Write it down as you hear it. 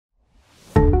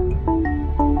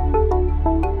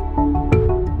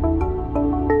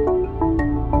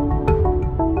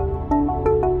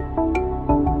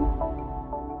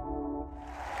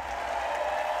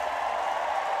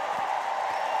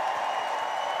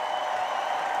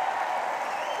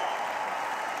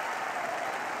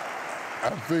I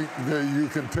think that you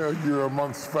can tell you're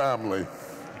amongst family.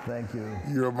 Thank you.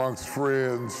 You're amongst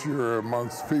friends. You're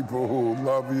amongst people who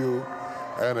love you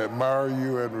and admire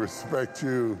you and respect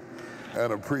you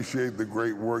and appreciate the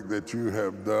great work that you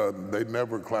have done. They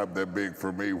never clap that big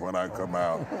for me when I come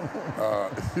out.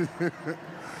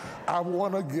 I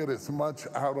want to get as much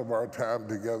out of our time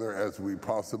together as we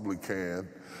possibly can.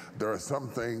 There are some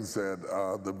things that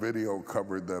the video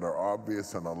covered that are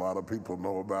obvious and a lot of people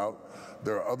know about.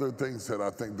 There are other things that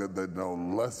I think that they know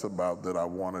less about that I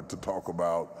wanted to talk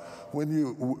about.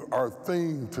 Our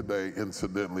theme today,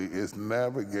 incidentally, is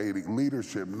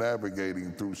leadership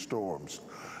navigating through storms.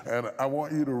 And I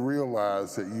want you to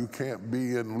realize that you can't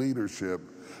be in leadership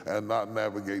and not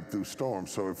navigate through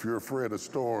storms. So if you're afraid of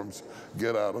storms,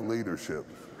 get out of leadership.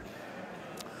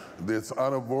 It's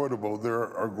unavoidable.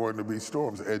 There are going to be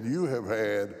storms. And you have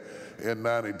had, in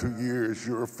 92 years,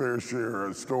 your fair share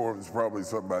of storms, probably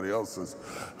somebody else's.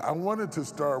 I wanted to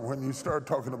start, when you start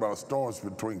talking about storms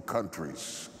between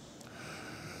countries,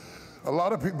 a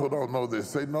lot of people don't know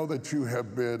this. They know that you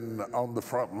have been on the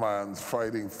front lines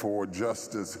fighting for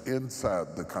justice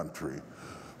inside the country.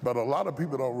 But a lot of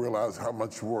people don't realize how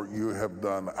much work you have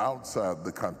done outside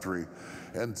the country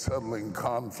and settling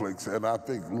conflicts. And I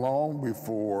think long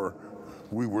before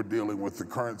we were dealing with the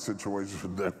current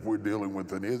situation that we're dealing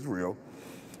with in Israel,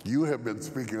 you have been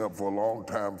speaking up for a long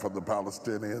time for the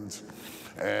Palestinians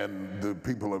and the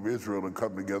people of Israel to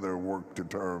come together and work to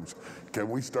terms. Can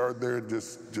we start there and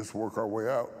just work our way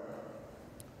out?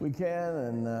 We can,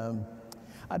 and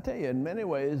I tell you, in many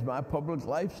ways, my public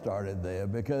life started there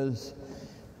because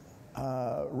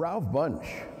Ralph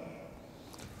Bunche,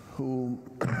 who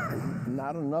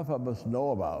not enough of us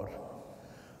know about,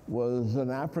 was an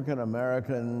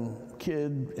African-American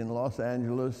kid in Los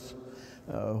Angeles,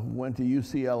 went to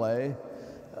UCLA,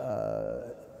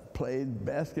 played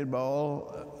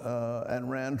basketball and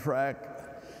ran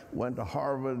track, went to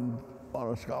Harvard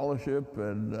on a scholarship,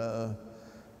 and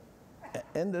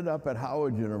ended up at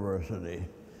Howard University.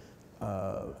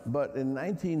 But in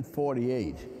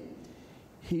 1948,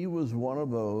 he was one of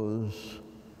those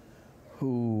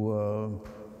who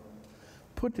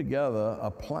put together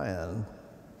a plan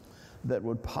that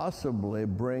would possibly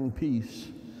bring peace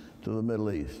to the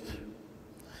Middle East.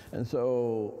 And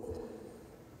so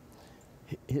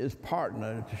his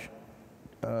partner,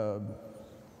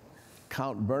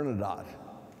 Count Bernadotte,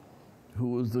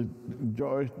 who was the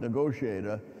joint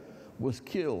negotiator, was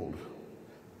killed.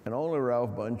 And only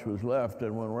Ralph Bunche was left.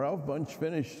 And when Ralph Bunche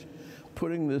finished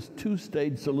putting this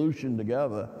two-state solution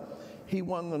together, he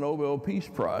won the Nobel Peace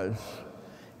Prize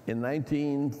in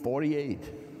 1948.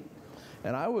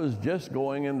 And I was just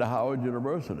going into Howard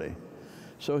University.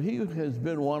 So he has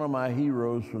been one of my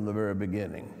heroes from the very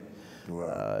beginning.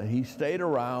 Wow. He stayed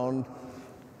around.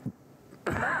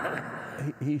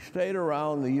 He stayed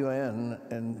around the UN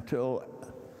until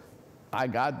I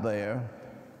got there.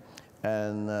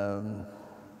 And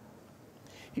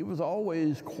he was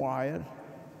always quiet,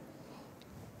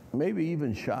 maybe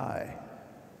even shy,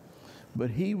 but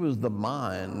he was the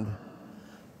mind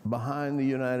behind the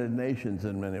United Nations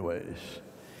in many ways.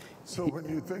 So when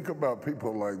you think about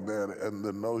people like that and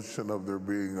the notion of there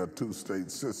being a two-state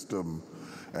system,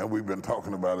 and we've been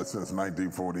talking about it since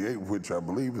 1948, which I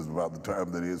believe is about the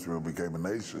time that Israel became a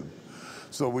nation.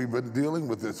 So we've been dealing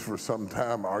with this for some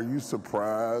time. Are you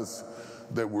surprised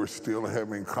that we're still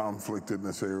having conflict in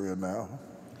this area now?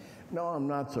 No, I'm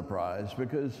not surprised,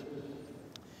 because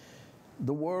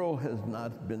the world has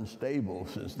not been stable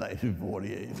since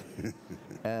 1948.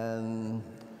 And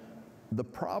the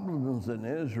problems in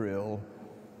Israel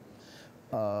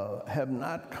have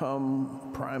not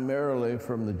come primarily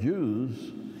from the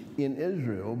Jews in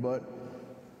Israel, but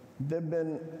there've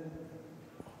been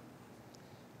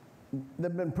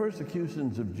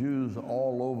persecutions of Jews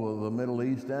all over the Middle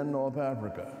East and North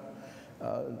Africa.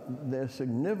 There's a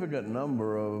significant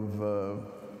number of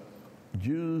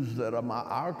Jews that are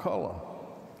our color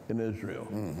in Israel,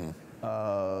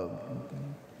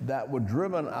 that were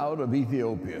driven out of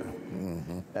Ethiopia.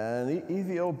 And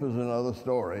Ethiopia is another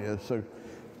story. It's a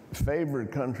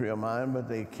favorite country of mine, but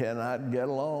they cannot get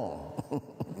along.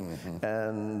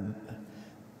 And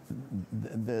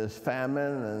there's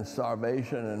famine and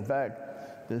starvation. In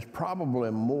fact, there's probably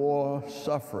more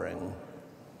suffering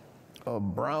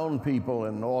of brown people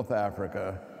in North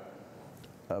Africa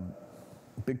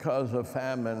because of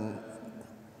famine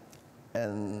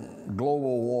and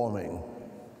global warming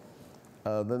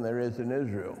than there is in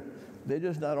Israel. They're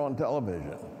just not on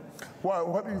television.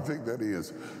 Why do you think that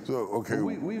is? So, okay.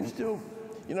 Well, we've still,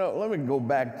 let me go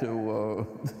back to,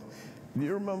 do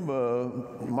you remember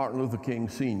Martin Luther King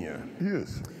Sr.?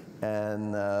 Yes.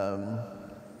 And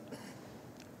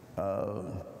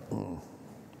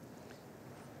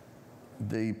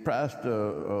the pastor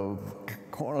of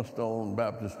Cornerstone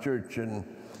Baptist Church in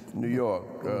New York,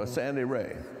 Sandy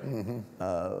Ray,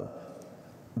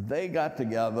 they got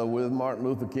together with Martin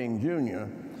Luther King Jr.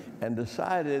 and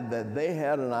decided that they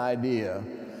had an idea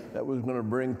that was going to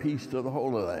bring peace to the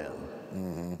Holy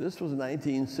Land. This was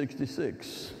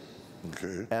 1966.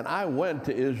 Okay. And I went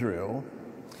to Israel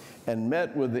and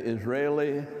met with the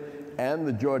Israeli and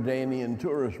the Jordanian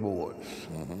tourist boards.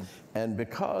 And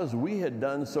because we had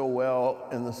done so well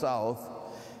in the South,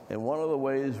 and one of the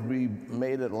ways we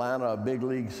made Atlanta a big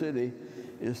league city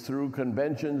is through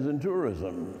conventions and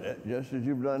tourism, just as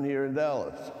you've done here in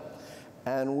Dallas.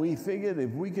 And we figured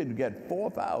if we could get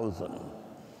 4,000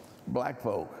 black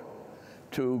folk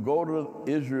to go to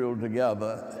Israel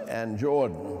together and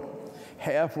Jordan,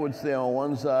 half would stay on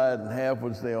one side and half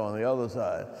would stay on the other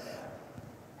side.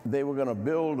 They were going to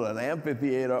build an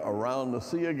amphitheater around the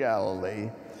Sea of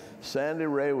Galilee. Sandy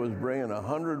Ray was bringing a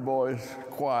 100-voice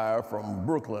choir from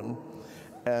Brooklyn,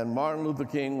 and Martin Luther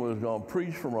King was going to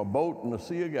preach from a boat in the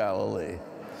Sea of Galilee.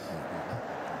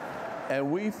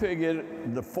 And we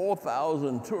figured the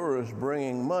 4,000 tourists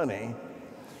bringing money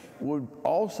would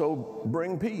also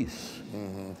bring peace.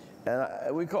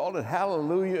 And we called it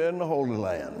Hallelujah in the Holy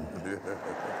Land.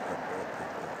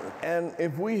 And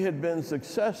if we had been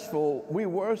successful, we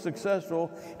were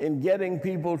successful in getting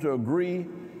people to agree.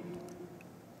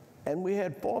 And we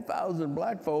had 4,000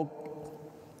 black folk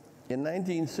in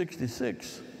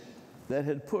 1966 that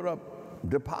had put up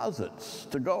deposits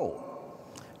to go.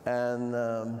 And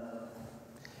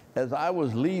as I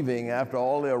was leaving, after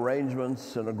all the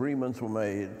arrangements and agreements were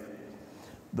made,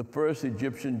 the first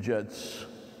Egyptian jets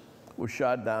were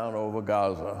shot down over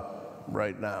Gaza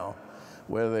right now,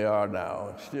 where they are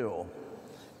now still.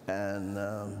 And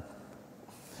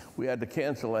we had to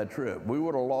cancel that trip. We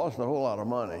would have lost a whole lot of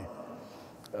money.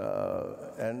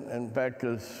 And in fact,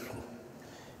 'cause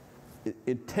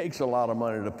it takes a lot of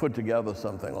money to put together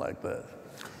something like that.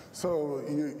 So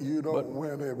you don't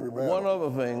win every battle. One other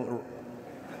thing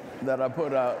that I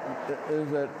put out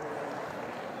is that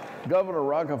Governor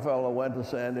Rockefeller went to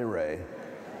Sandy Ray.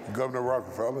 Governor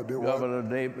Rockefeller did what? Governor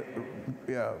David,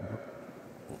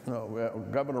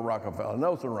 Governor Rockefeller,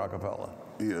 Nelson Rockefeller.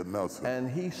 Yeah, Nelson. And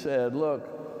he said, look,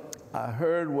 I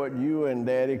heard what you and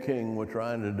Daddy King were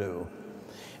trying to do,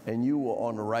 and you were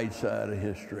on the right side of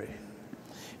history.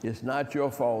 It's not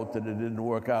your fault that it didn't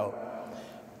work out.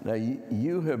 Now,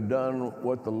 you have done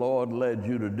what the Lord led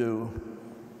you to do.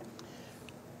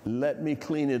 Let me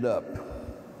clean it up.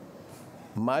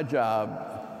 My job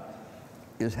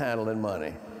is handling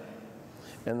money.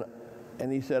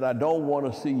 And he said, I don't want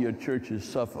to see your churches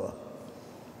suffer.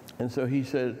 And so he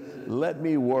said, let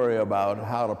me worry about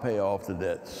how to pay off the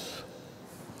debts.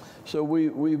 So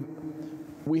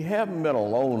we haven't been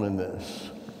alone in this.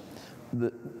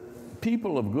 The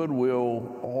people of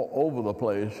goodwill all over the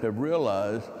place have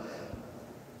realized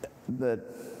that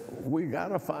we got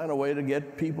to find a way to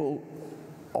get people,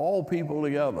 all people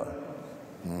together.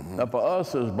 Now for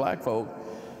us as black folk,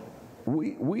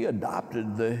 we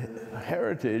adopted the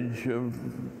heritage of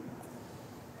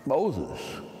Moses.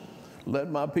 Let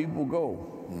my people go.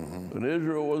 When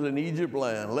Israel was in Egypt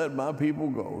land, let my people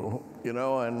go. You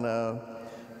know, and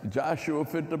Joshua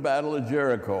fit the battle of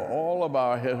Jericho. All of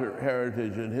our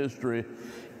heritage and history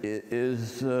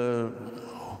is from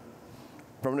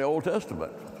the Old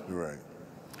Testament. Right.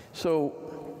 So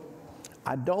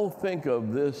I don't think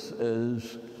of this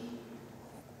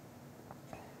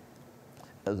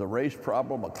as a race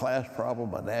problem, a class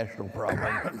problem, a national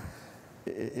problem.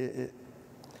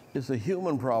 It's a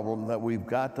human problem that we've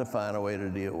got to find a way to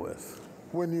deal with.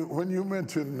 When you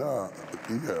mentioned, yeah,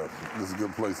 this is a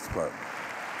good place to start.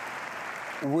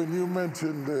 When you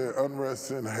mentioned the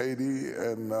unrest in Haiti,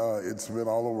 and it's been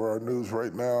all over our news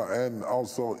right now, and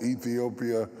also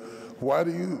Ethiopia, why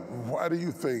do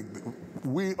you think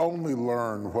we only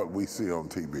learn what we see on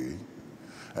TV,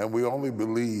 and we only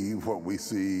believe what we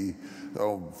see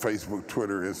on Facebook,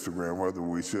 Twitter, Instagram, whether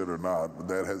we should or not? But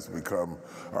that has become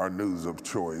our news of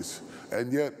choice.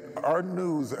 And yet our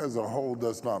news as a whole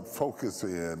does not focus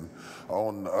in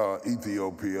on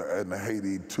Ethiopia and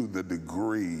Haiti to the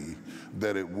degree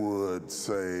that it would,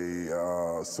 say,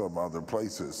 some other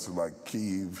places like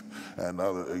Kyiv and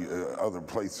other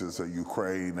places,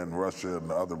 Ukraine and Russia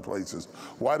and other places.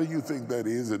 Why do you think that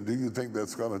is, and do you think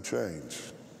that's going to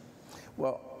change?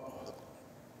 Well,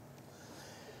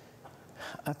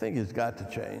 I think it's got to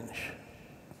change.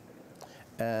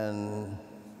 And,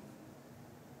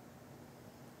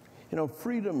 you know,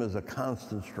 freedom is a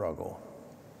constant struggle.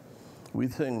 We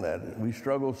sing that. We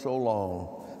struggle so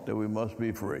long that we must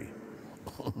be free.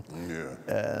 Yeah.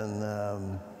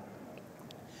 And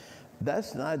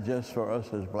that's not just for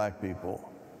us as black people.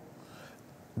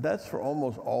 That's for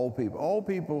almost all people. All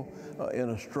people are in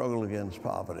a struggle against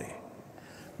poverty.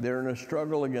 They're in a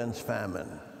struggle against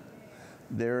famine.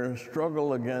 They're in a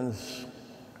struggle against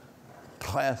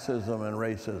classism and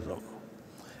racism.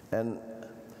 And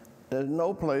there's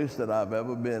no place that I've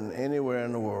ever been anywhere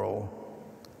in the world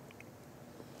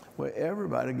where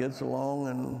everybody gets along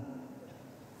and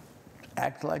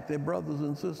acts like they're brothers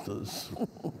and sisters.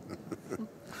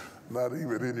 Not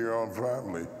even in your own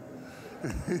family.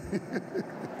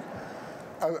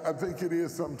 I think it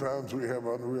is sometimes we have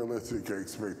unrealistic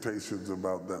expectations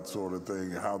about that sort of thing,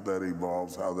 how that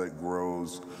evolves, how that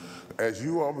grows. As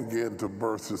you all began to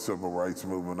birth the civil rights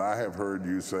movement, I have heard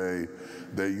you say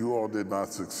that you all did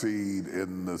not succeed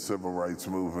in the civil rights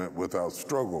movement without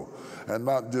struggle. And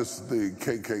not just the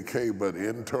KKK, but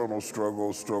internal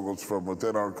struggles, struggles from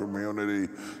within our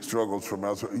community, struggles from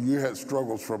elsewhere. You had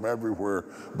struggles from everywhere,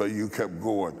 but you kept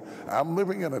going. I'm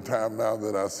living in a time now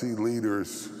that I see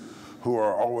leaders who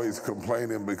are always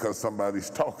complaining because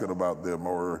somebody's talking about them,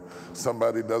 or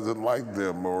somebody doesn't like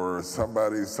them, or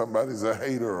somebody's a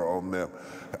hater on them.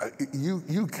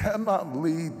 You cannot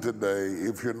lead today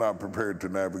if you're not prepared to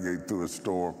navigate through a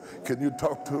storm. Can you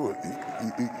talk to it?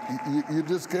 You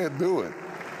just can't do it.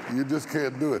 You just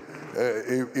can't do it.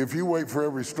 If you wait for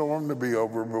every storm to be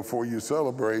over before you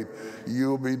celebrate,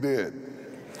 you'll be dead.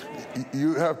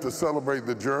 You have to celebrate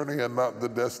the journey and not the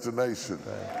destination.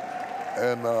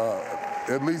 And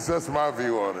at least that's my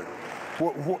view on it.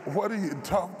 What do you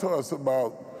talk to us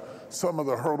about some of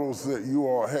the hurdles that you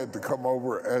all had to come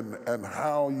over and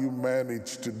how you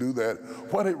managed to do that?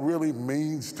 What it really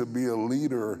means to be a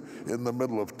leader in the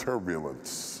middle of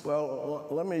turbulence? Well,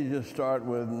 let me just start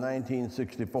with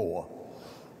 1964,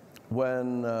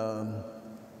 when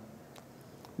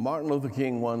Martin Luther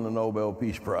King won the Nobel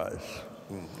Peace Prize.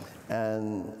 Mm-hmm.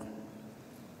 And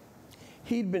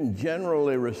he'd been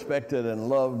generally respected and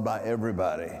loved by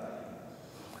everybody.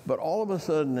 But all of a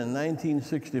sudden in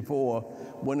 1964,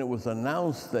 when it was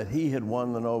announced that he had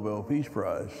won the Nobel Peace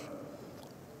Prize,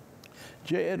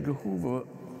 J. Edgar Hoover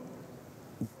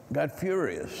got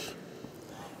furious.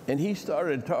 And he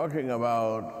started talking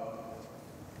about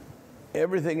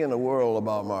everything in the world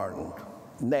about Martin,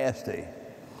 nasty.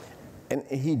 And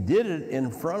he did it in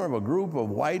front of a group of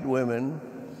white women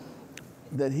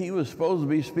that he was supposed to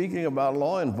be speaking about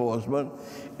law enforcement,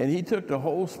 and he took the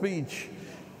whole speech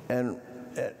and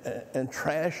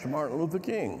trashed Martin Luther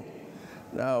King.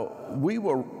 Now, we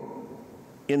were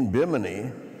in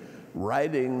Bimini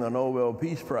writing the Nobel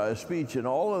Peace Prize speech, and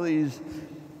all of these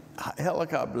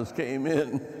helicopters came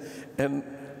in, and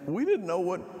we didn't know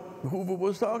what Hoover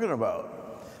was talking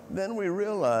about. Then we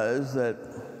realized that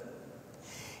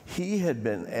he had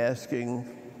been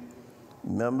asking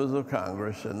members of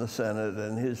Congress and the Senate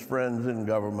and his friends in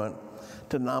government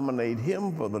to nominate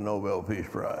him for the Nobel Peace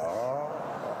Prize.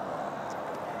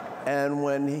 And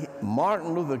when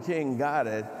Martin Luther King got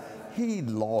it, he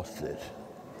lost it.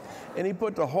 And he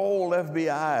put the whole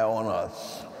FBI on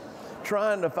us,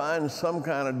 trying to find some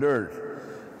kind of dirt.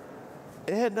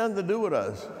 It had nothing to do with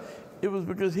us. It was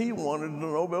because he wanted the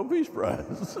Nobel Peace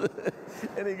Prize.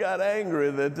 And he got angry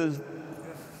that this,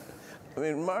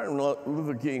 Martin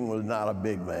Luther King was not a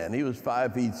big man. He was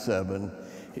 5'7".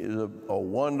 He was a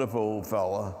wonderful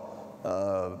fella,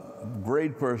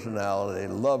 great personality,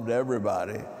 loved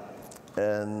everybody.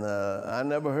 And I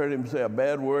never heard him say a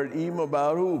bad word even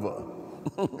about Hoover.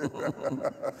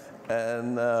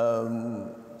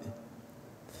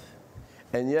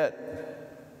 And yet,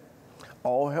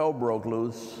 all hell broke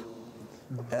loose.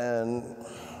 And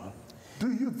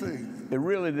do you think it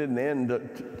really didn't end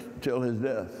till his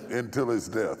death? Until his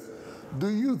death. Do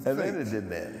you think? And then it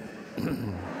didn't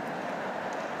end.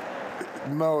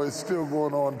 No, it's still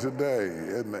going on today,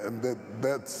 and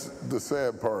that's the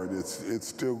sad part. It's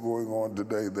still going on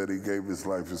today. That he gave his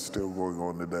life is still going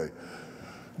on today.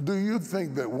 Do you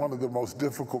think that one of the most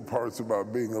difficult parts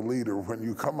about being a leader, when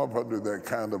you come up under that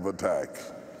kind of attack,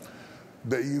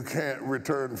 that you can't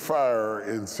return fire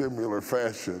in similar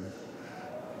fashion?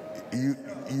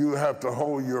 You have to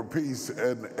hold your peace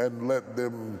and let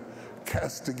them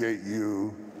castigate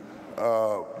you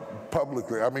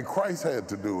publicly. Christ had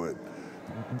to do it.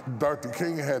 Dr.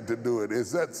 King had to do it.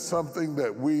 Is that something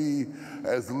that we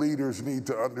as leaders need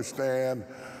to understand,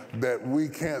 that we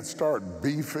can't start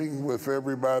beefing with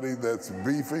everybody that's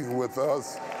beefing with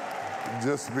us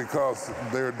just because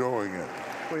they're doing it?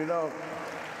 Well,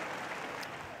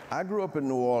 I grew up in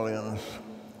New Orleans,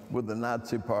 with the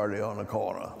Nazi party on the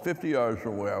corner, 50 yards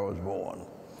from where I was born.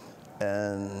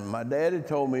 And my daddy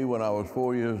told me when I was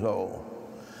 4 years old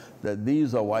that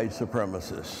these are white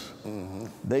supremacists.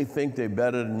 They think they're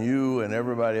better than you and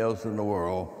everybody else in the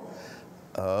world,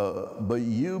 but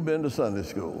you've been to Sunday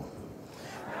school.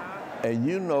 And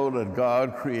you know that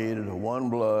God created in one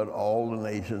blood all the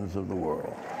nations of the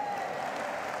world.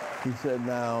 He said,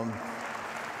 now,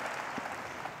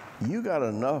 you got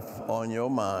enough on your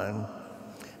mind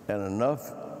and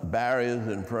enough barriers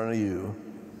in front of you.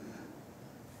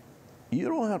 You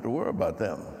don't have to worry about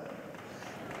them.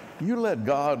 You let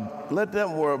God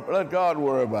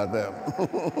worry about them.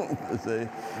 See?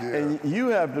 Yeah. And you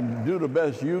have to do the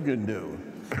best you can do.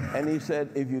 And he said,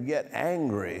 if you get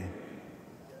angry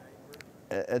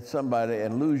at somebody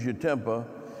and lose your temper,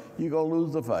 you're going to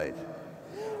lose the fight.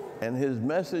 And his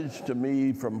message to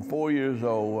me from 4 years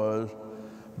old was,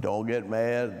 don't get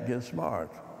mad, get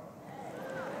smart.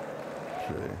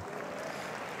 See?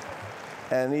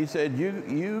 And he said,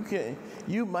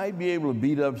 you might be able to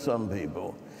beat up some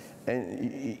people,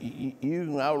 and you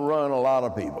can outrun a lot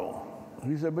of people.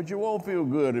 He said, but you won't feel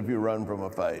good if you run from a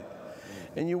fight.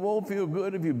 And you won't feel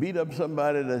good if you beat up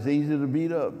somebody that's easy to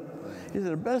beat up. He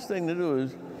said, the best thing to do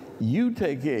is you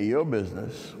take care of your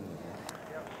business,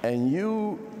 and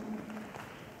you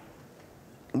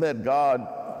let God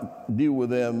deal with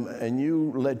them, and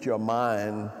you let your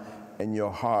mind and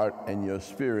your heart and your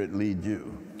spirit lead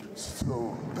you.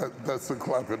 So that's the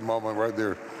clapping moment right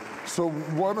there. So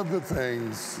one of the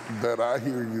things that I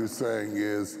hear you saying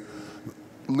is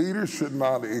leaders should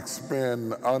not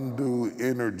expend undue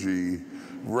energy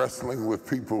wrestling with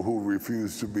people who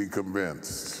refuse to be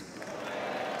convinced.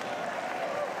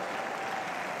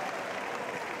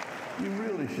 You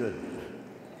really shouldn't.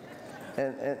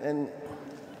 And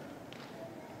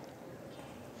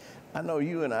I know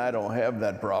you and I don't have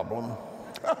that problem.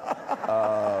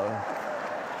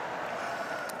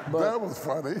 But, that was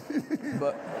funny.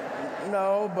 but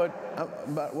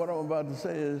what I'm about to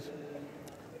say is,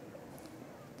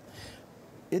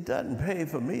 it doesn't pay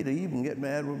for me to even get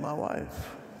mad with my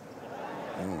wife.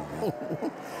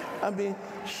 I mean,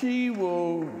 she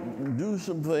will do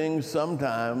some things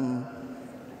sometime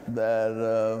that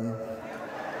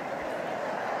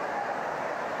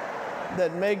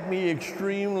make me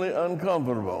extremely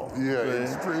uncomfortable. Yeah,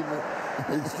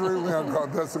 extremely uncomfortable.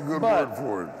 That's a good word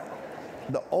for it.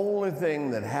 The only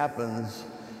thing that happens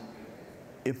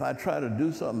if I try to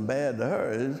do something bad to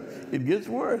her is it gets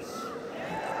worse.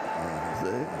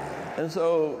 See? And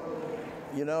so,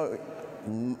 you know,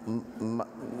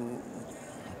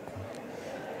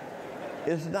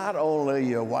 it's not only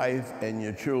your wife and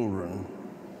your children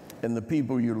and the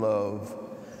people you love,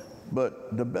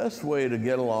 but the best way to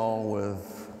get along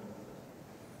with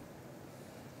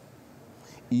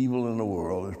evil in the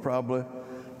world is probably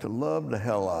to love the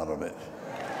hell out of it.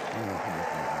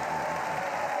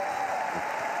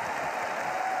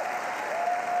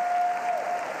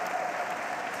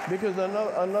 Because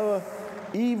another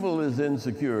evil is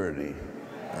insecurity.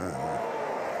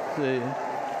 See?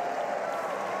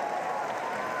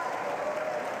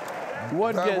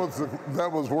 That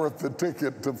was worth the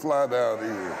ticket to fly down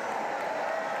here.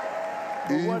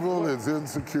 Evil is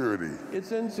insecurity.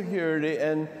 It's insecurity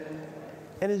and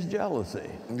it's jealousy.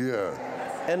 Yeah.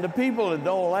 And the people that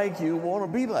don't like you want to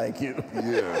be like you.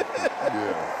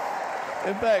 Yeah.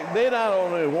 In fact, they not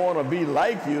only want to be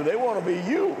like you, they want to be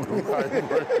you. Right.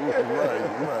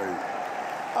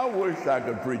 I wish I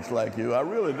could preach like you. I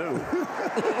really do.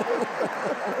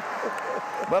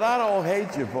 But I don't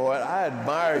hate you for it. I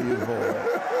admire you for it.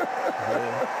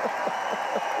 Yeah.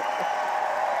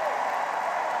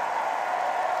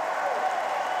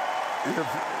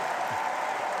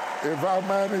 If I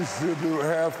manage to do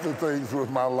half the things with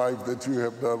my life that you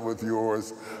have done with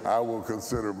yours, I will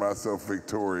consider myself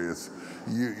victorious.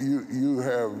 You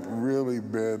have really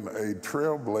been a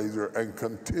trailblazer and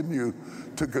continue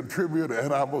to contribute,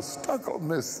 and I was stuck on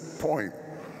this point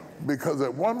because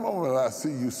at one moment I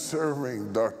see you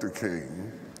serving Dr.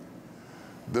 King.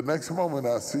 The next moment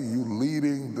I see you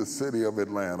leading the city of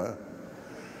Atlanta,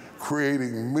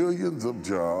 creating millions of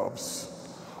jobs,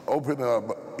 opening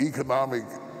up economic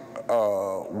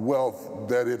wealth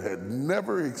that it had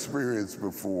never experienced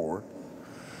before.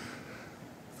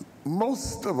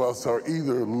 Most of us are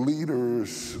either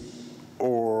leaders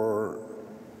or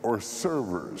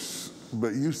servers,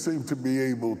 but you seem to be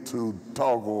able to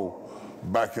toggle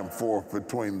back and forth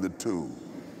between the two.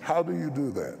 How do you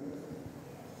do that?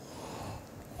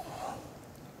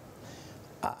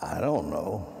 I don't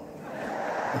know.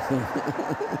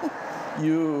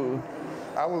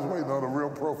 I was waiting on a real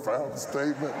profound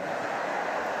statement.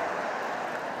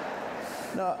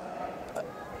 Now,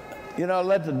 you know,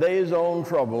 let the day's own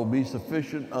trouble be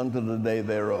sufficient unto the day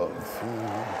thereof.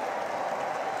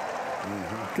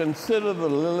 Consider the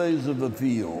lilies of the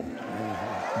field.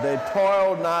 They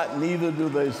toil not, neither do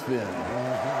they spin.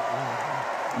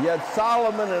 Yet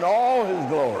Solomon in all his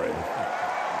glory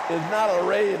is not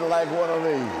arrayed like one of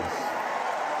these.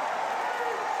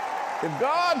 If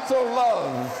God so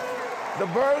loves the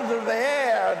birds of the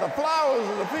air, the flowers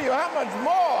of the field, how much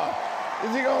more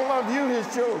is he going to love you, his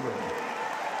children?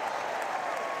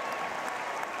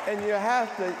 And you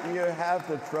have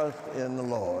to trust in the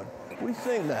Lord. We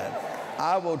sing that.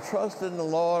 I will trust in the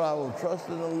Lord, I will trust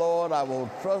in the Lord, I will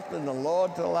trust in the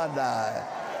Lord till I die.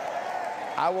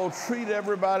 I will treat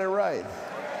everybody right.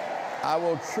 I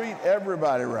will treat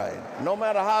everybody right. No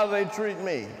matter how they treat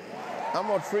me, I'm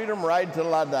going to treat them right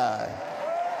till I die.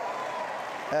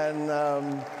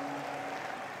 And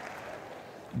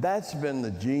that's been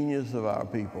the genius of our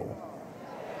people.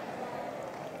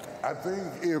 I think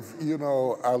if, you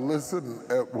know, I listen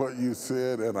at what you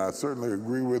said, and I certainly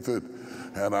agree with it,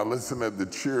 and I listen at the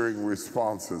cheering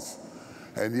responses,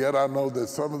 and yet I know that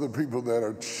some of the people that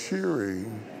are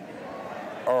cheering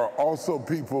are also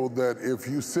people that if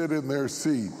you sit in their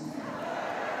seat,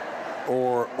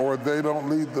 or they don't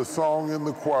lead the song in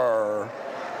the choir,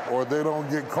 or they don't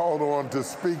get called on to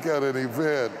speak at an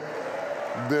event,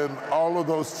 then all of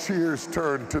those cheers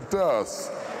turn to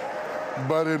dust.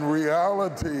 But in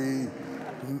reality,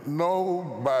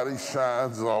 nobody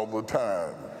shines all the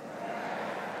time.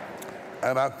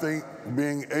 And I think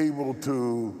being able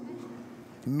to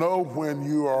know when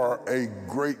you are a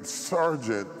great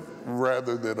sergeant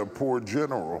rather than a poor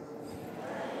general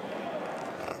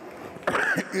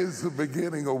is the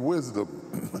beginning of wisdom.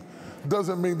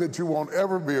 Doesn't mean that you won't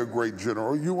ever be a great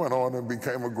general. You went on and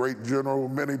became a great general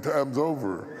many times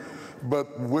over.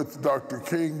 But with Dr.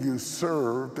 King, you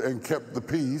served and kept the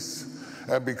peace,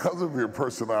 and because of your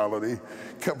personality,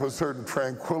 kept a certain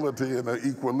tranquility and an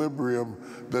equilibrium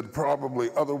that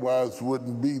probably otherwise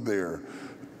wouldn't be there,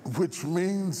 which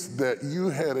means that you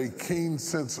had a keen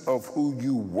sense of who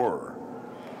you were.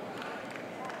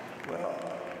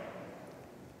 Well,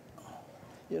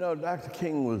 you know, Dr.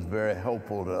 King was very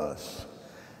helpful to us.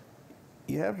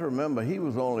 You have to remember, he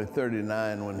was only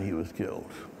 39 when he was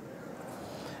killed.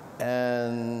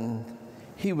 And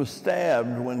he was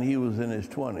stabbed when he was in his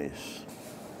 20s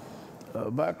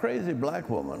by a crazy black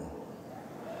woman.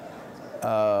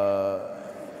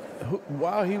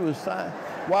 While he was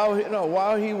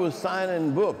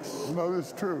signing books. No,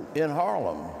 that's true. In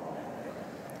Harlem,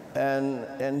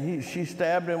 and she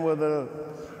stabbed him with a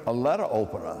letter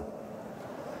opener,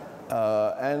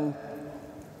 and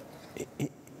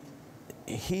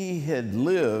he had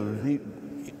lived.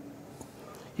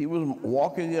 He was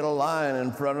walking in a line in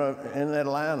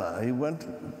Atlanta. He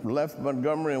left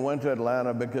Montgomery and went to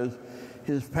Atlanta because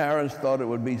his parents thought it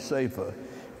would be safer.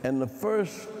 And the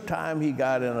first time he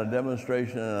got in a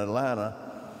demonstration in Atlanta,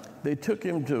 they took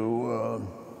him to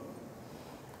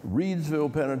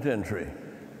Reedsville Penitentiary.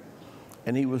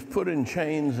 And he was put in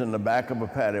chains in the back of a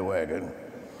paddy wagon,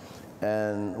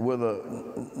 and with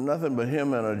nothing but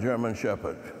him and a German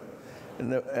Shepherd.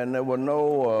 And there were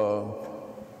no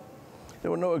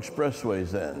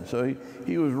expressways then, so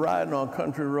he was riding on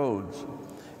country roads.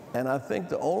 And I think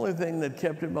the only thing that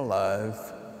kept him alive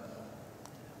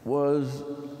was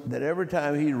that every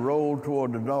time he rolled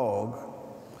toward the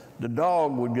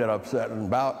dog would get upset and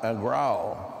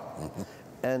growl.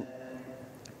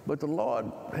 But the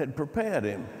Lord had prepared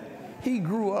him. He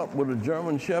grew up with a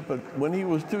German Shepherd when he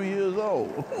was 2 years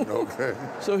old. Okay.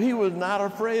 So he was not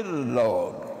afraid of the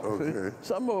dog. Okay.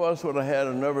 Some of us would have had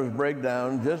a nervous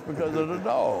breakdown just because of the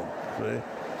dog. See?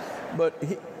 But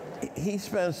he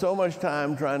spent so much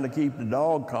time trying to keep the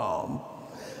dog calm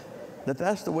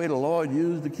that's the way the Lord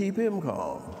used to keep him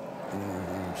calm.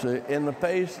 See, in the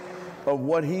face of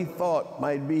what he thought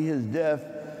might be his death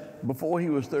before he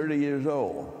was 30 years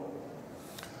old.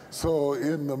 So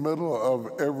in the middle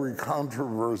of every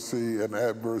controversy and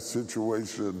adverse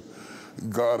situation,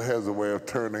 God has a way of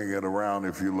turning it around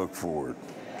if you look for it.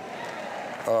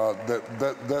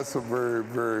 That's a very,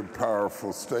 very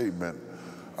powerful statement.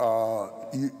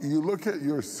 You look at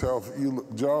yourself,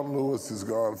 John Lewis is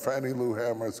gone, Fannie Lou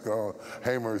Hamer's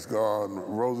gone,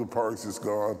 Rosa Parks is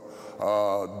gone,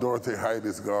 Dorothy Height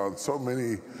is gone. So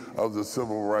many of the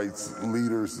civil rights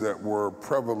leaders that were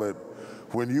prevalent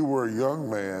when you were a young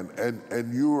man,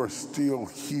 and you are still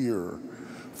here.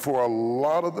 For a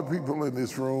lot of the people in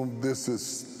this room, this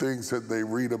is things that they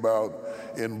read about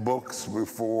in books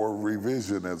before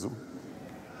revisionism.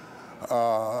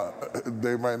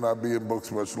 They might not be in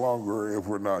books much longer if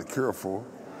we're not careful.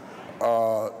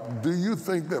 Do you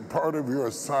think that part of your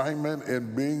assignment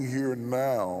in being here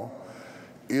now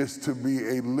is to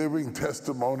be a living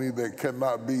testimony that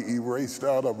cannot be erased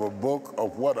out of a book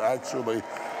of what actually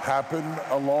happened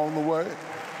along the way?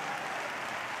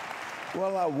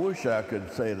 Well, I wish I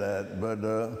could say that, but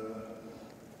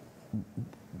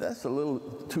that's a little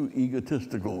too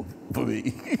egotistical for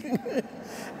me.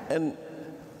 And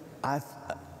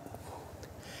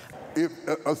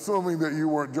assuming that you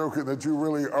weren't joking, that you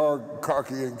really are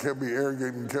cocky and can be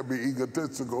arrogant and can be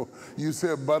egotistical, you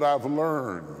said, but I've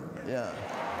learned. Yeah.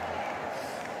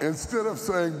 Instead of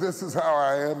saying, this is how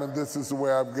I am and this is the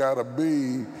way I've got to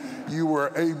be, you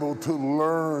were able to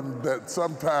learn that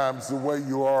sometimes the way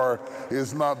you are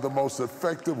is not the most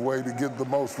effective way to get the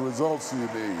most results you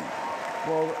need.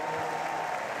 Well,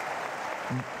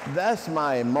 that's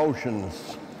my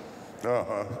emotions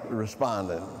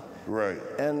responding. Right.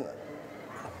 And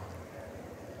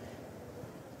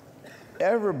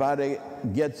everybody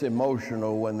gets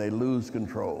emotional when they lose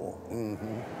control.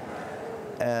 Mm-hmm.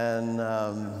 And,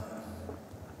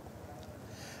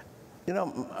 you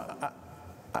know,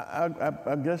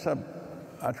 I guess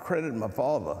I credit my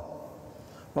father.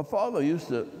 My father used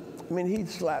to, I mean, he'd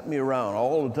slap me around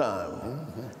all the time.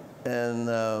 Mm-hmm. And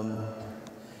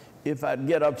if I'd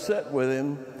get upset with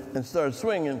him and start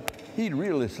swinging, he'd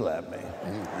really slap me.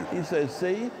 Mm-hmm. He said,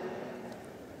 see,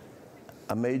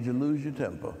 I made you lose your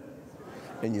temper.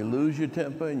 And you lose your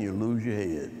temper and you lose your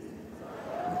head.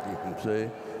 Mm-hmm. See?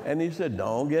 And he said,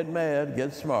 don't get mad,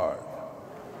 get smart.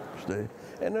 See?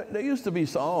 And there used to be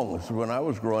songs when I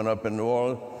was growing up in New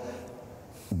Orleans.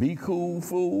 Be cool,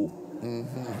 fool.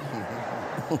 Mm-hmm.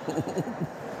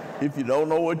 If you don't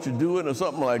know what you're doing or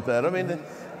something like that. I mean,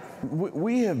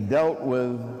 we have dealt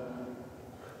with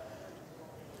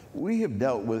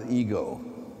ego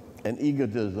and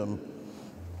egotism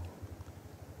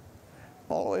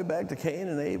all the way back to Cain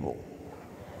and Abel.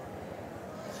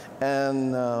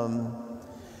 And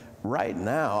right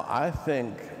now, I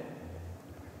think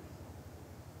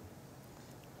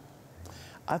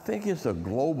it's a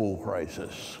global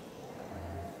crisis.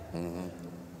 Mm-hmm.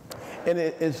 And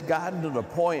it's gotten to the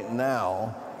point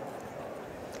now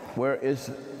where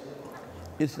it's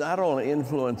not only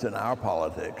influence in our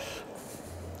politics,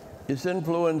 it's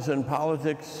influence in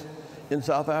politics in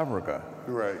South Africa.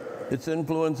 Right. It's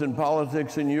influence in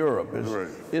politics in Europe.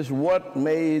 It's what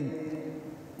made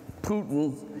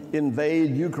Putin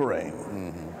invade Ukraine.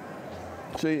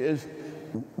 Mm-hmm. See, it's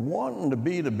wanting to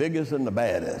be the biggest and the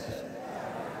baddest,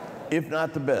 if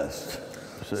not the best.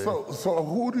 See? So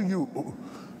who do you,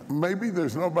 maybe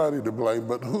there's nobody to blame,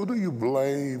 but who do you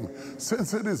blame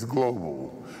since it is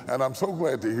global? And I'm so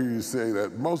glad to hear you say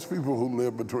that. Most people who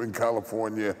live between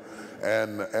California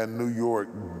and New York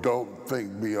don't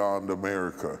think beyond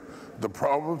America. The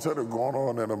problems that are going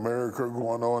on in America are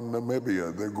going on in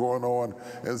Namibia. They're going on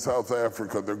in South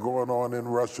Africa. They're going on in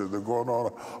Russia. They're going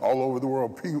on all over the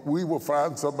world. We will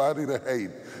find somebody to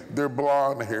hate. They're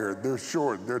blonde haired, they're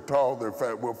short, they're tall, they're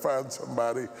fat. We'll find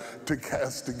somebody to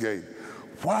castigate.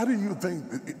 Why do you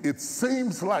think, it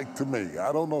seems like to me,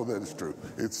 I don't know that it's true,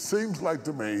 it seems like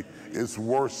to me it's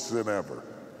worse than ever.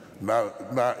 Now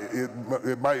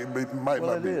it might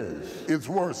not be. It is. It's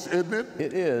worse, isn't it?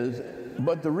 It is.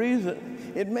 But the reason,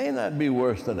 it may not be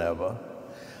worse than ever,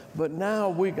 but now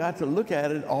we got to look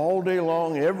at it all day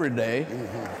long, every day,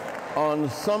 mm-hmm. on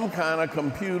some kind of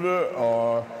computer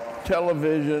or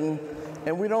television,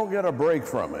 and we don't get a break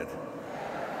from it.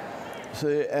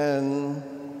 See, and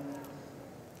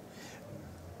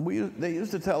they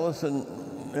used to tell us in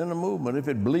the movement, if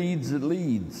it bleeds, it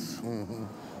leads. Mm-hmm.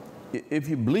 If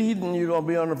you're bleeding, you're going to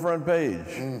be on the front page.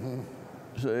 Mm-hmm.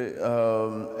 See,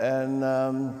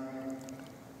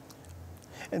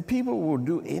 and people will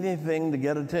do anything to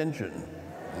get attention.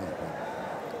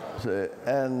 Mm-hmm. See,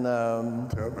 and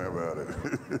tell me about it.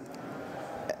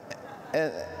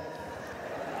 And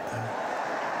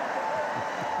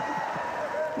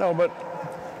no,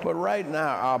 but right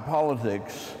now our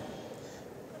politics,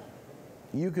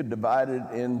 you could divide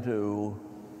it in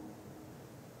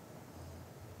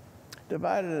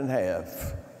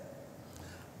half.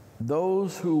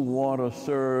 Those who want to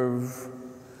serve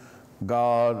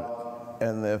God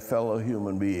and their fellow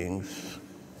human beings,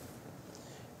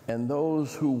 and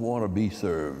those who want to be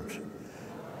served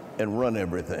and run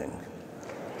everything.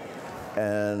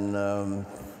 And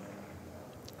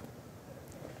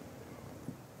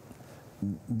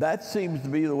that seems to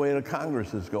be the way the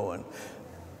Congress is going.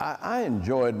 I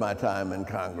enjoyed my time in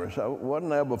Congress. I wasn't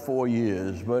there but 4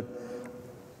 years, but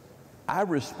I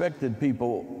respected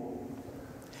people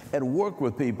and worked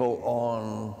with people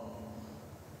on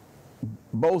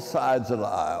both sides of the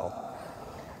aisle.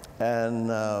 And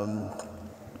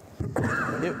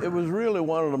it was really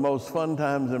one of the most fun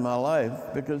times in my life,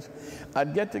 because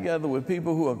I'd get together with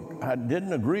people who I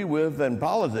didn't agree with in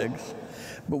politics,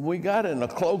 but we got in a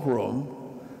cloakroom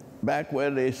back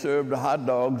where they served the hot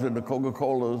dogs and the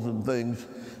Coca-Colas and things,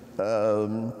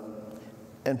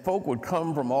 and folk would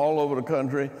come from all over the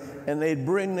country, and they'd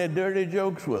bring their dirty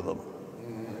jokes with them.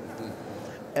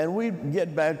 And we'd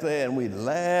get back there and we'd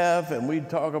laugh and we'd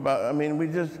talk about, I mean, we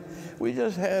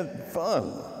just had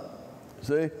fun.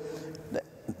 See,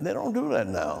 they don't do that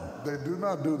now. They do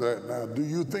not do that now. Do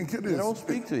you think it is? They don't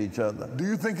speak to each other. Do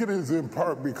you think it is in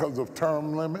part because of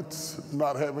term limits,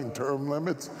 not having term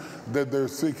limits, that they're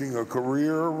seeking a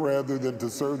career rather than to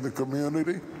serve the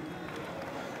community?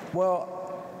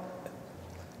 Well,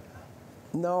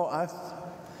 no,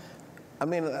 I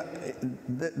mean,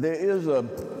 there is a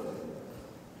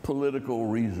political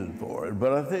reason for it,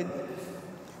 but I think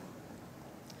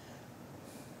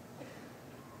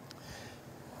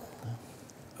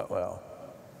well,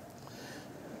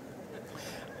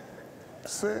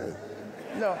 say it.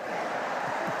 no.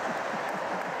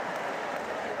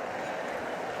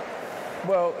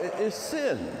 Well, it's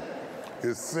sin.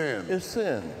 It's sin. It's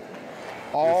sin.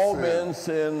 All men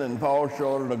sin and fall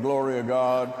short of the glory of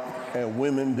God, and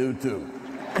women do too.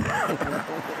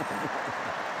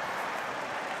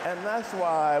 And that's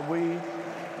why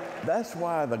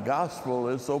the gospel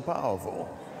is so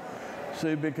powerful.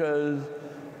 See, because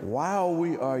while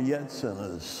we are yet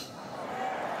sinners,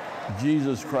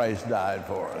 Jesus Christ died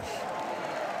for us.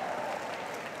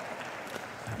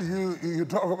 You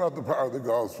talk about the power of the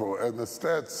gospel, and the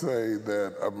stats say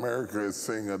that America is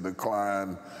seeing a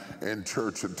decline in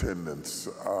church attendance.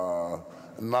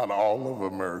 Not all of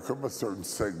America, but certain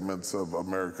segments of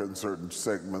America and certain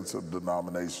segments of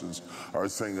denominations are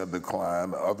seeing a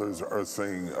decline. Others are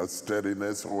seeing a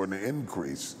steadiness or an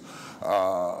increase.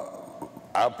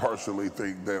 I partially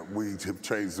think that we have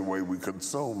changed the way we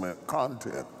consume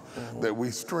content. That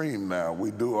we stream now.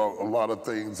 We do a lot of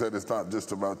things that it's not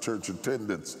just about church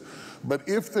attendance. But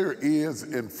if there is,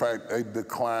 in fact, a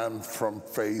decline from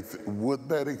faith, would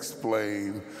that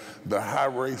explain the high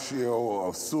ratio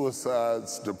of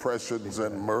suicides, depressions,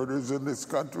 and murders in this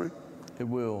country? It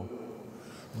will.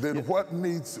 Then what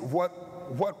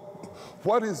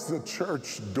is the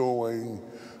church doing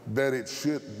that it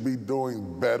should be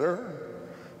doing better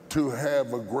to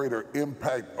have a greater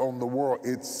impact on the world?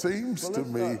 It seems to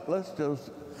me.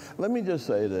 Let me just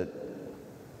say that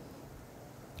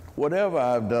whatever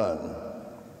I've done,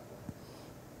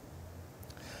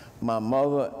 my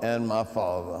mother and my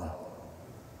father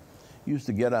used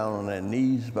to get out on their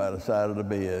knees by the side of the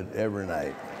bed every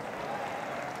night.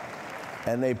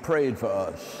 And they prayed for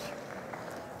us.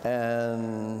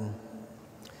 And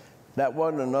that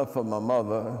wasn't enough for my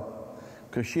mother,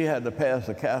 because she had to pass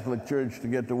a Catholic church to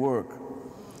get to work.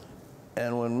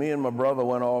 And when me and my brother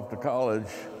went off to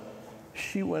college,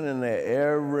 she went in there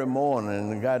every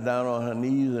morning and got down on her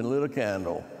knees and lit a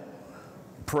candle,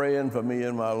 praying for me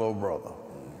and my little brother.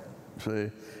 See?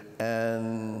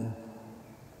 And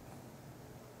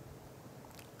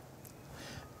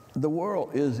the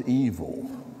world is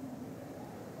evil.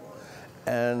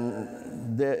 And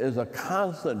there is a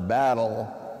constant battle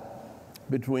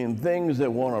between things that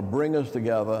want to bring us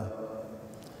together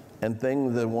and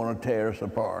things that want to tear us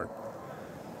apart.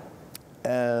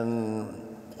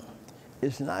 And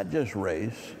it's not just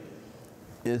race,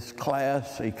 it's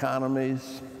class,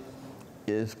 economies,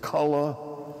 it's color,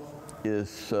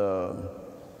 it's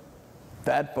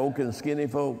fat folk and skinny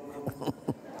folk.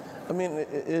 I mean,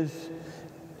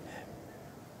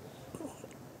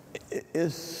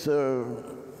 it's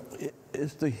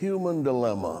the human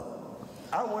dilemma.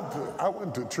 I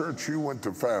went to church, you went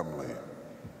to family.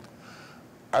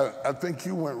 I think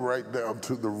you went right down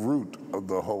to the root of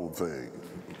the whole thing.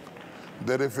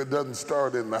 That if it doesn't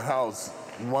start in the house,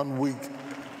 1 week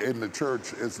in the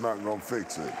church, it's not going to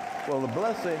fix it. Well, the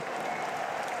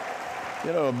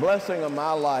blessing of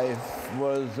my life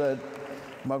was that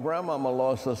my grandmama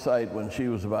lost her sight when she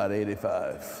was about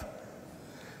 85.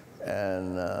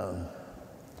 And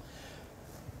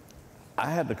I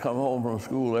had to come home from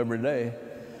school every day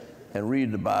and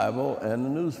read the Bible and the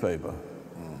newspaper.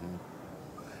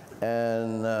 Mm-hmm.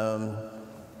 And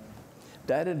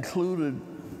that included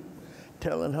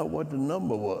telling her what the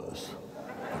number was.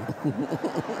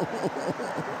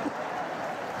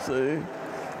 See?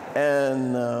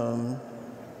 And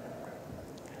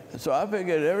so I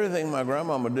figured everything my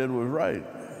grandmama did was right.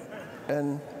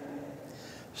 And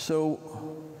so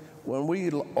when we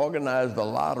organized the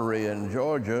lottery in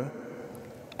Georgia,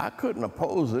 I couldn't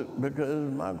oppose it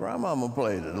because my grandmama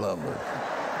played it lovely.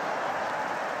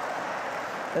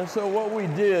 And so what we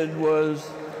did was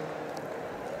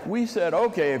we said,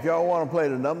 okay, if y'all want to play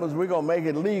the numbers, we're going to make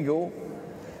it legal,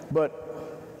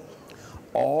 but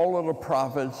all of the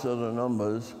profits of the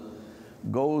numbers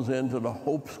goes into the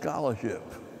Hope Scholarship.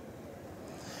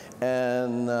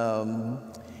 And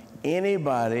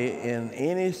anybody in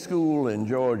any school in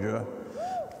Georgia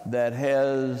that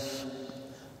has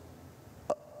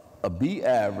a B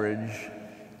average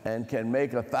and can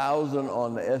make 1,000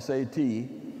 on the SAT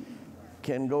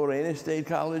can go to any state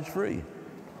college free.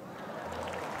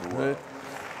 Wow.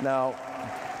 Now,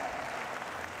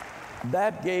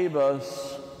 that gave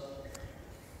us,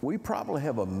 we probably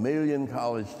have 1 million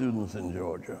college students in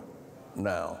Georgia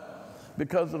now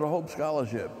because of the Hope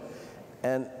Scholarship.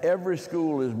 And every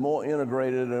school is more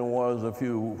integrated than it was a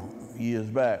few years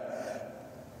back.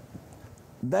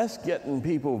 That's getting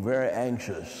people very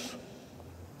anxious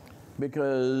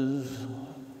because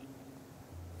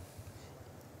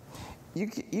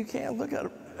you can't look at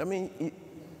it. I mean,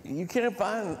 you can't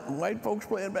find white folks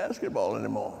playing basketball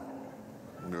anymore.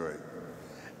 Right.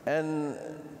 And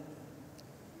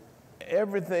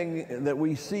everything that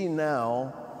we see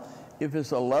now, if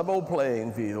it's a level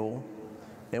playing field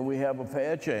and we have a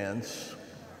fair chance,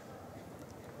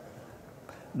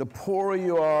 the poorer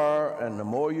you are and the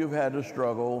more you've had to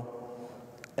struggle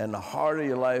and the harder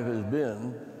your life has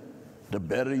been, the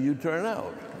better you turn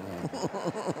out.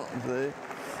 See?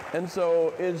 And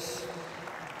so it's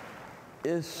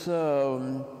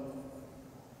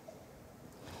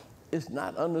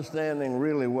not understanding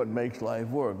really what makes life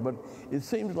work, but it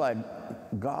seems like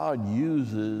God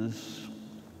uses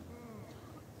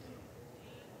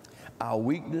our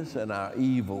weakness and our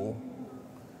evil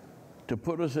to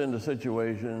put us into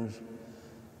situations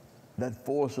that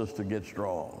force us to get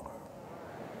strong.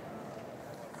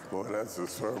 Boy, that's a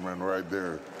sermon right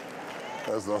there.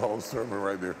 That's the whole sermon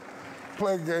right there.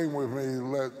 Play a game with me.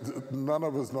 None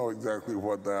of us know exactly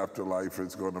what the afterlife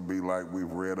is going to be like.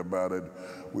 We've read about it.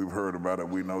 We've heard about it.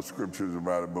 We know scriptures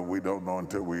about it, but we don't know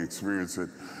until we experience it.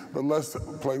 But let's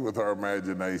play with our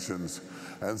imaginations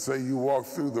and say you walk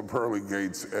through the pearly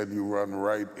gates and you run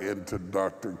right into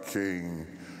Dr. King,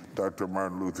 Dr.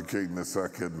 Martin Luther King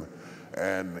II,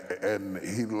 and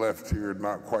he left here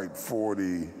not quite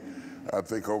 40, I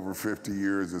think over 50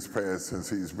 years has passed since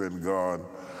he's been gone.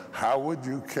 How would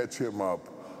you catch him up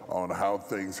on how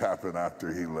things happened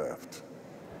after he left?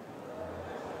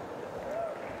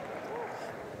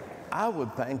 I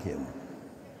would thank him.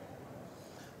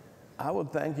 I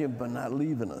would thank him for not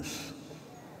leaving us.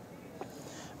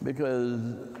 Because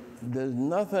there's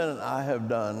nothing I have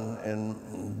done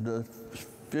in the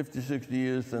 50, 60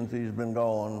 years since he's been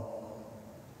gone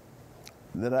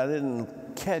that I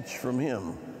didn't catch from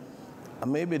him. I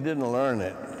maybe didn't learn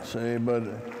it, see, but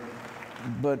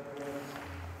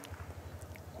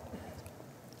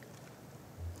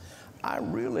I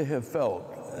really have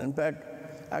felt, in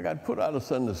fact, I got put out of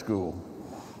Sunday school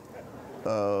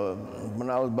when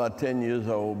I was about 10 years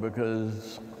old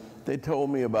because they told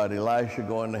me about Elisha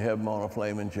going to heaven on a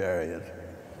flaming chariot.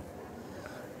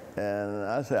 And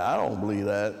I said, I don't believe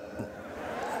that.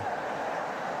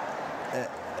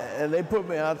 And they put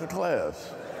me out the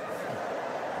class.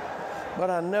 But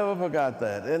I never forgot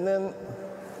that. And then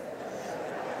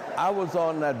I was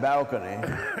on that balcony.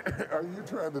 Are you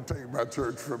trying to take my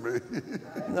church from me?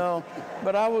 No,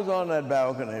 but I was on that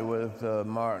balcony with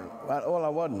Martin. Well, I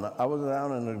wasn't. I was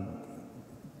down in the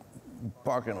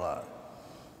parking lot.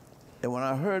 And when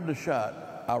I heard the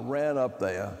shot, I ran up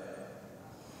there,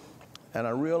 and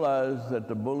I realized that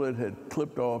the bullet had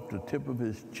clipped off the tip of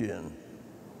his chin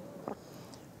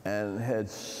and had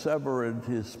severed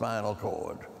his spinal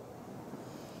cord.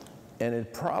 And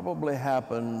it probably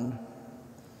happened,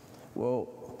 well,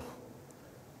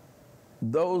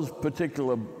 those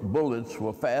particular bullets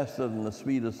were faster than the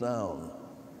speed of sound.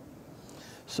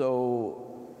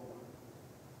 So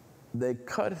they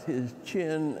cut his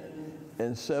chin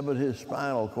and severed his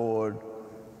spinal cord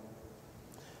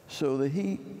so that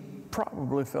he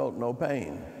probably felt no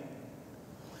pain.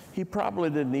 He probably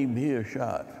didn't even hear a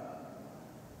shot.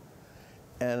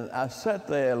 And I sat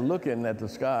there looking at the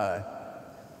sky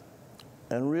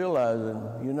and realizing,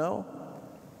 you know,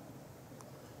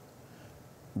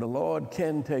 the Lord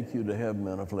can take you to heaven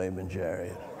in a flaming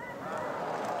chariot.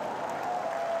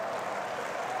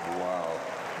 Wow.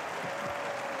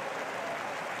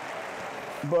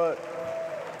 But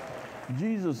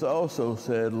Jesus also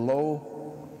said,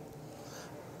 lo,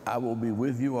 I will be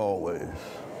with you always,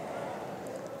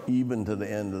 even to the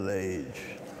end of the age.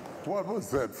 What was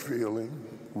that feeling,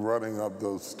 running up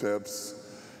those steps,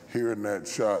 hearing that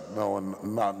shot,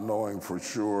 not knowing for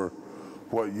sure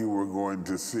what you were going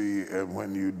to see, and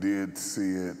when you did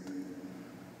see it,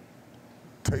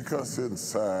 take us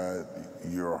inside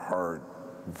your heart.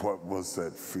 What was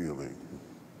that feeling?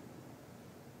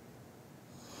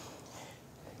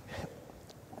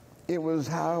 It was,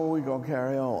 how are we going to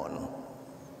carry on?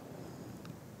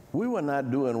 We were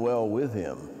not doing well with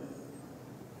him.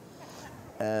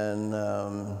 And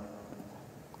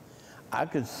I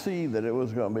could see that it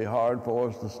was going to be hard for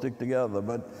us to stick together,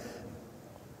 but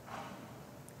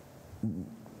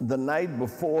the night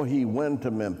before he went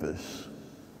to Memphis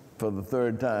for the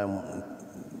third time,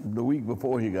 the week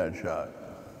before he got shot,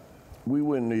 we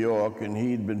were in New York, and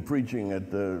he'd been preaching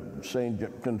at the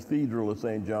Cathedral of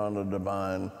St. John the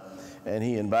Divine, and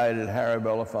he invited Harry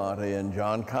Belafonte and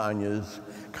John Conyers,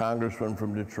 congressman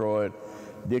from Detroit,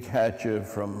 Dick Hatcher,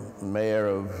 mayor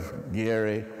of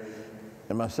Gary,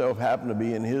 and myself happened to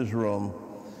be in his room,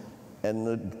 and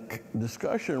the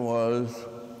discussion was,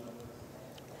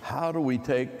 how do we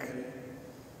take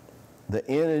the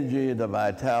energy, the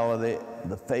vitality,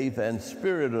 the faith and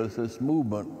spirit of this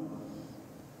movement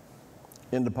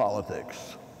into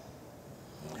politics?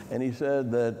 And he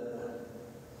said that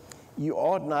you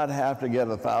ought not have to get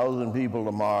 1,000 people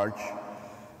to march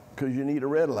because you need a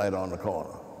red light on the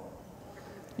corner.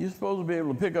 You're supposed to be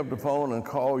able to pick up the phone and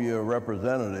call your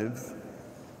representative,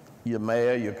 your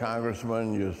mayor, your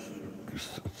congressman, your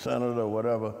senator,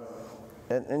 whatever,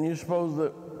 and you're supposed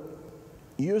to,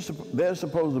 they're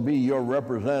supposed to be your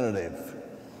representative.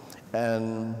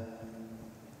 And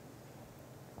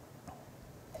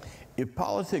if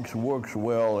politics works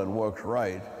well and works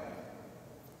right,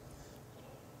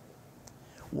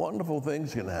 wonderful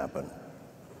things can happen.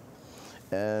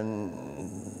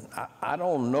 And I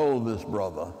don't know this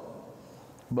brother,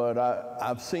 but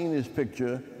I've seen his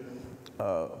picture.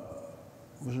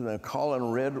 What's his name?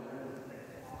 Colin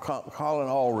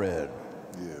Allred.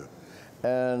 Yeah.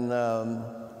 And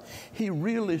he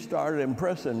really started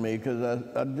impressing me because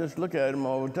I just look at him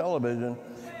over television,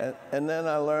 and then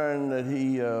I learned that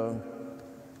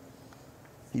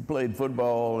he played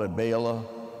football at Baylor,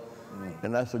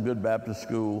 and that's a good Baptist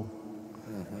school.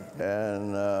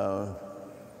 And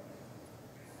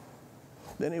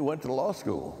then he went to law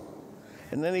school.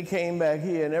 And then he came back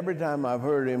here, and every time I've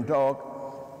heard him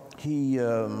talk, he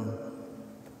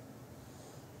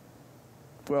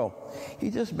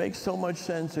just makes so much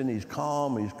sense, and he's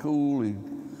calm, he's cool,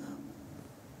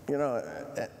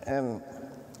 and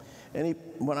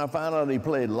when I found out he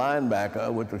played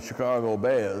linebacker with the Chicago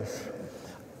Bears,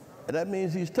 that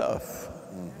means he's tough.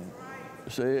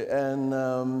 See,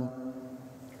 and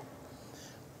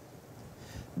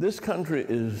this country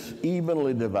is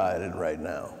evenly divided right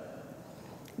now,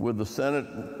 with the Senate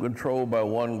controlled by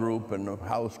one group and the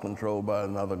House controlled by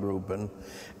another group, and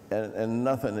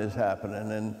nothing is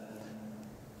happening. And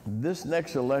this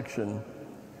next election,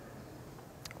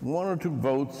 1 or 2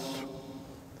 votes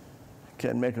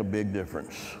can make a big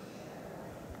difference.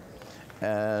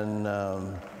 And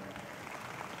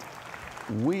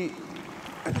we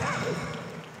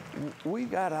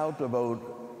got out to vote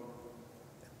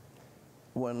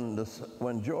when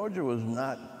Georgia was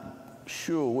not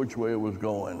sure which way it was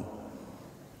going,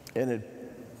 and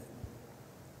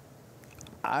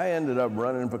I ended up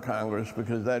running for Congress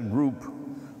because that group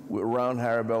around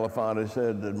Harry Belafonte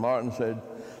said that Martin said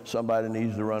somebody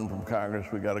needs to run from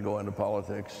Congress, we got to go into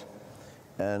politics.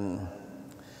 And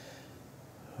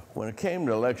when it came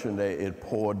to election day, it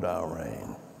poured down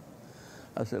rain.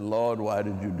 I said, Lord, why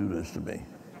did you do this to me?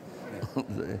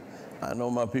 See, I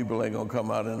know my people ain't gonna come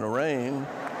out in the rain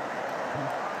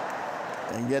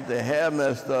and get their hair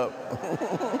messed up.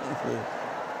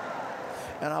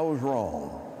 And I was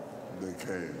wrong. They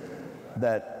came.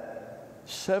 That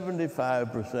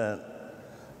 75%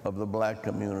 of the black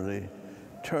community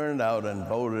turned out and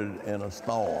voted in a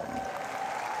storm.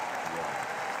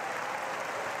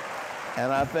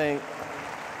 And I think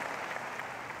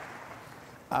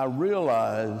I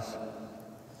realized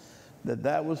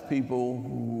that was people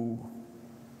who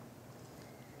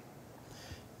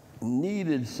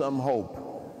needed some hope,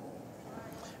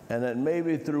 and that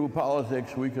maybe through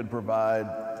politics we could provide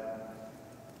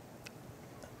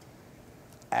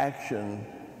action.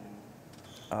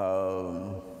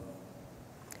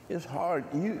 It's hard.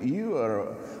 You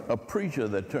are a preacher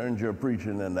that turns your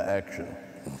preaching into action.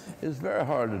 It's very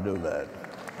hard to do that.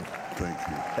 Thank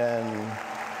you.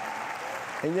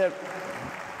 And yet,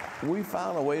 we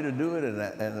found a way to do it in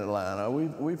Atlanta.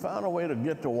 We found a way to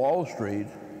get to Wall Street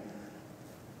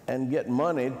and get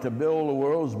money to build the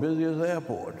world's busiest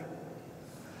airport.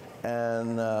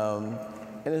 And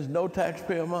it's no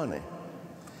taxpayer money.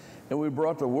 And we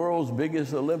brought the world's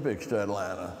biggest Olympics to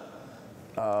Atlanta.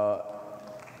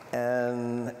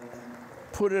 and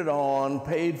put it on,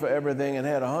 paid for everything, and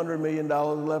had $100 million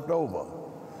left over.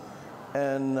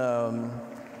 And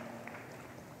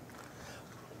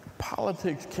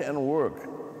politics can work.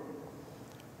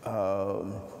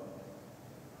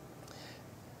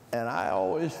 And I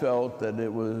always felt that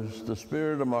it was the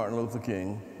spirit of Martin Luther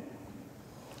King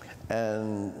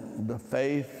and the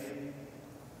faith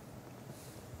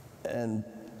and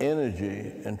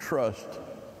energy and trust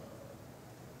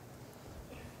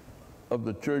of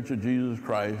the Church of Jesus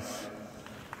Christ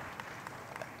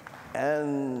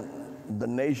and the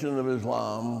Nation of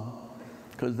Islam,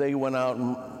 because they went out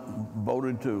and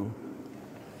voted too.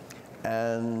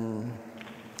 And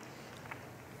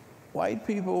white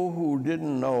people who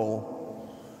didn't know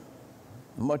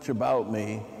much about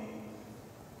me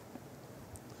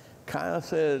kind of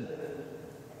said,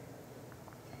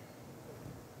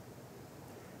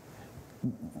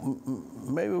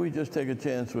 maybe we just take a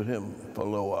chance with him for a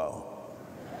little while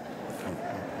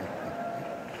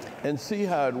and see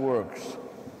how it works.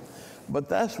 But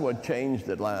that's what changed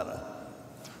Atlanta.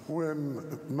 Well,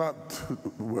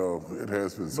 it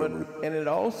has been so. And it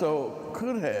also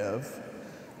could have,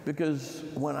 because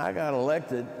when I got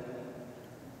elected,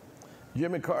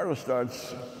 Jimmy Carter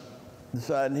starts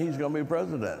deciding he's going to be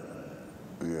president.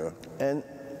 Yeah.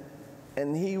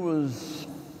 And he was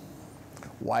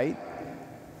white,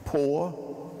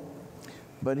 poor,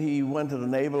 but he went to the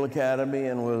Naval Academy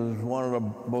and was one of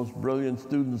the most brilliant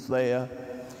students there,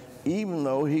 even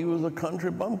though he was a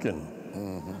country bumpkin.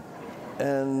 Mm-hmm.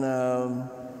 And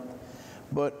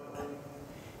but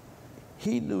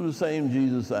he knew the same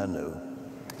Jesus I knew.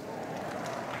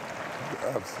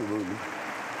 Absolutely.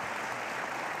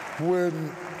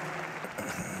 When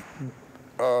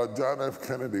John F.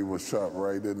 Kennedy was shot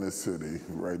right in this city,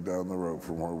 right down the road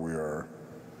from where we are,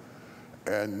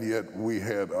 and yet we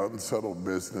had unsettled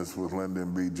business with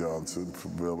Lyndon B. Johnson for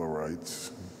Bill of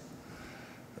Rights.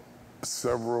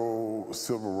 Several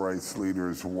civil rights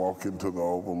leaders walk into the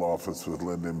Oval Office with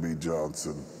Lyndon B.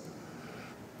 Johnson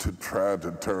to try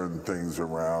to turn things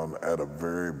around at a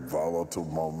very volatile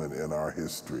moment in our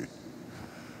history.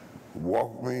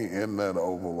 Walk me in that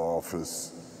Oval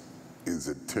Office. Is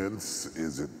it tense?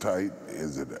 Is it tight?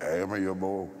 Is it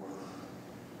amiable?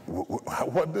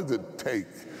 What does it take?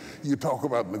 You talk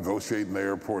about negotiating the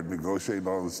airport, negotiating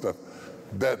all this stuff,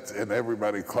 and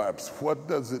everybody claps. What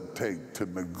does it take to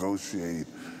negotiate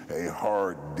a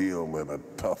hard deal in a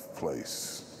tough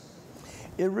place?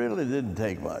 It really didn't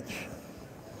take much.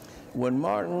 When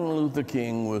Martin Luther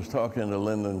King was talking to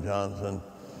Lyndon Johnson,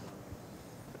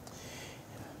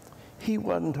 he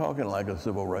wasn't talking like a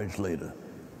civil rights leader.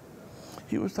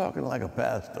 He was talking like a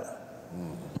pastor.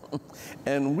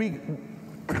 And we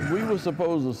were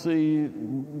supposed to see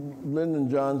Lyndon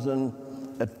Johnson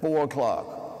at 4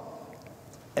 o'clock.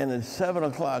 And at 7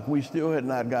 o'clock, we still had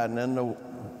not gotten in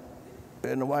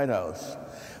the White House.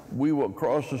 We were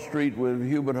across the street with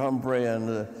Hubert Humphrey and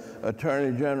the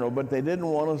Attorney General, but they didn't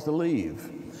want us to leave.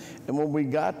 And when we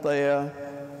got there,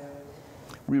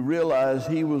 we realized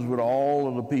he was with all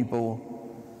of the people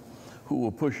who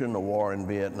were pushing the war in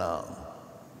Vietnam.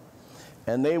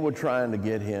 And they were trying to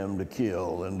get him to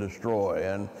kill and destroy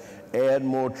and add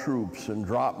more troops and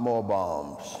drop more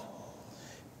bombs.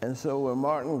 And so when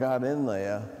Martin got in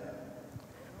there,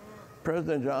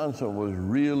 President Johnson was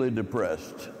really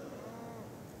depressed.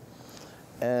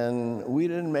 And we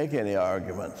didn't make any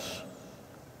arguments.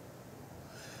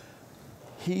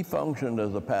 He functioned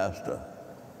as a pastor.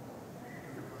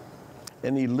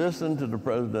 And he listened to the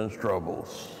president's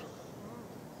troubles.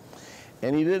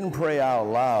 And he didn't pray out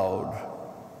loud.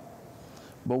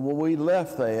 But when we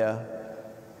left there,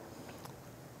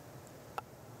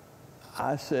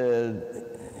 I said,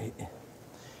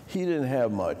 he didn't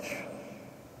have much.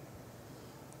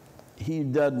 He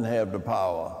doesn't have the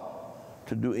power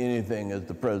to do anything as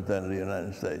the President of the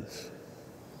United States.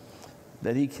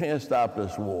 That he can't stop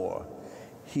this war.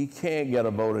 He can't get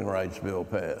a voting rights bill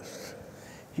passed.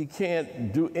 He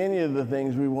can't do any of the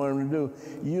things we want him to do.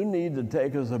 You need to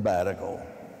take a sabbatical.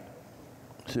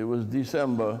 So it was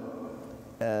December,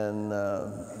 and I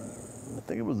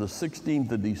think it was the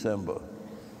 16th of December.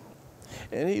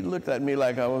 And he looked at me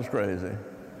like I was crazy.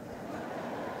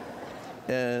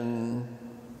 And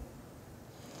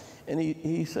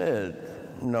he said,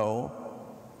 no,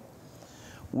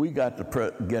 we got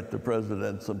to get the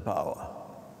president some power.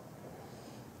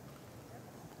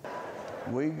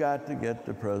 We got to get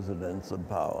the president some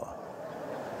power.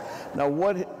 Now,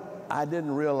 what I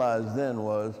didn't realize then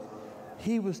was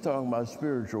he was talking about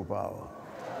spiritual power.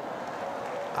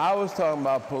 I was talking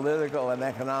about political and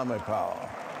economic power.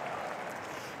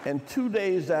 And 2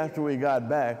 days after we got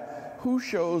back, who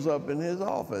shows up in his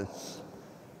office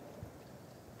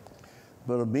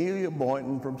but Amelia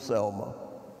Boynton from Selma.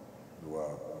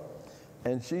 Wow.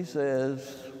 And she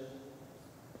says,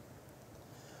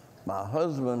 my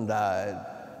husband died,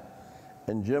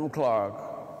 and Jim Clark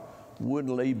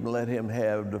wouldn't even let him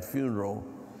have the funeral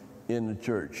in the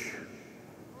church.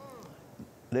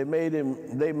 They made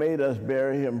us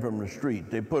bury him from the street.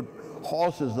 They put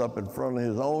horses up in front of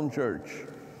his own church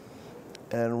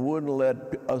and wouldn't let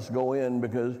us go in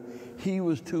because he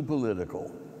was too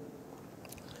political.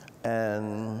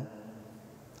 And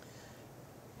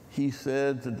she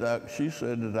said to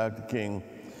Dr. King,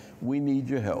 we need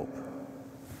your help.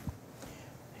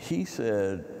 He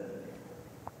said,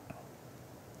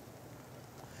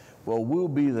 well, we'll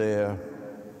be there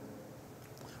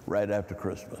right after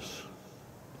Christmas.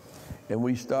 And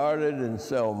we started in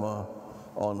Selma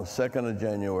on the 2nd of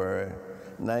January,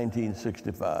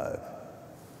 1965,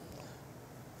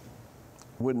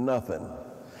 with nothing.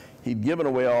 He'd given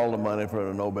away all the money for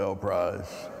the Nobel Prize,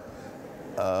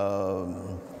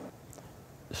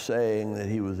 saying that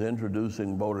he was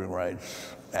introducing Voting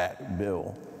Rights Act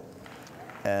bill.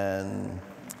 And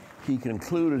he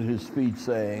concluded his speech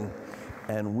saying,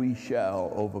 and we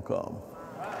shall overcome.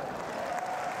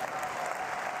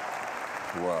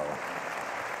 Wow.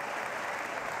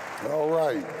 All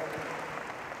right.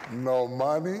 No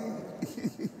money,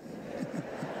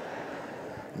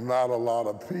 not a lot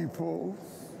of people,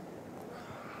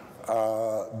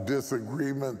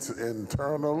 disagreements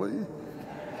internally.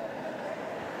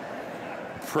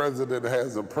 President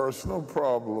has a personal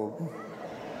problem,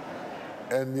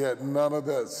 and yet none of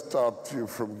that stopped you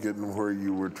from getting where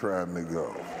you were trying to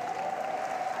go.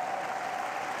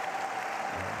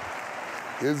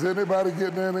 Is anybody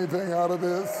getting anything out of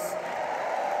this?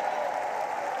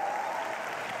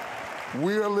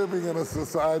 We are living in a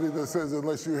society that says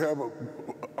unless you have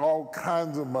all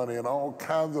kinds of money and all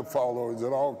kinds of followers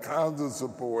and all kinds of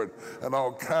support and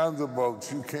all kinds of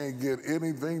votes, you can't get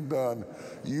anything done.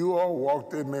 You all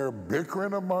walked in there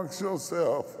bickering amongst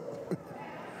yourself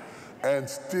and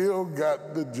still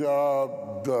got the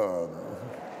job done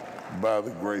by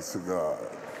the grace of God.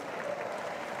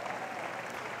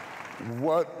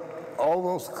 All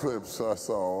those clips I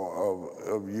saw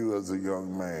of you as a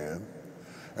young man,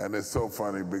 and it's so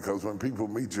funny because when people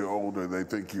meet you older, they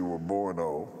think you were born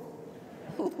old.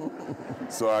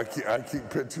 So I keep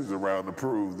pictures around to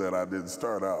prove that I didn't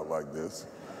start out like this.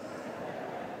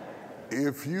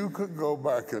 If you could go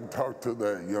back and talk to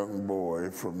that young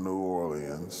boy from New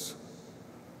Orleans,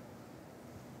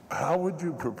 how would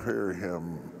you prepare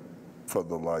him for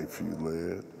the life you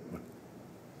led?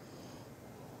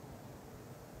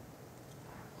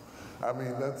 I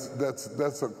mean, that's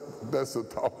a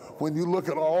talk. When you look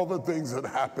at all the things that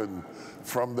happened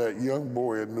from that young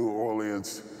boy in New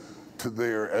Orleans to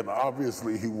there, and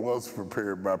obviously he was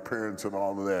prepared by parents and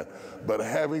all of that, but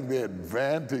having the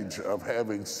advantage of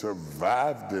having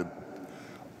survived it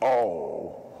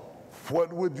all,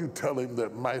 what would you tell him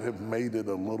that might have made it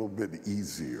a little bit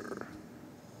easier?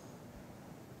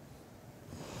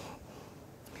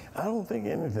 I don't think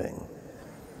anything.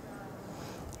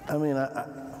 I mean,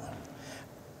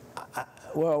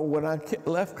 well, when I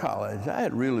left college, I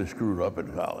had really screwed up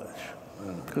at college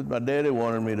because my daddy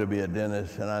wanted me to be a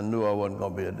dentist, and I knew I wasn't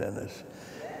going to be a dentist.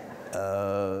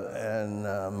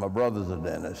 My brother's a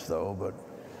dentist, though, but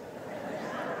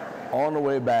on the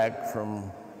way back from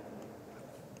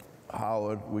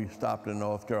Howard, we stopped in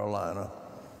North Carolina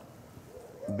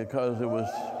because it was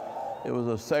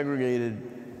a segregated,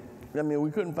 I mean,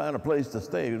 we couldn't find a place to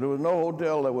stay. There was no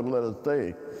hotel that would let us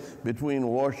stay between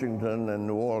Washington and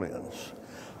New Orleans.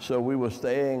 So we were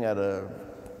staying at a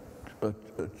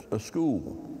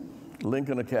school,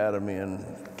 Lincoln Academy in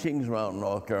Kings Mountain,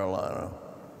 North Carolina.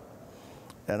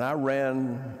 And I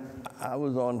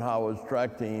was on Howard's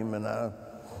track team, and I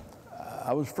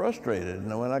was frustrated.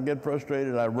 And when I get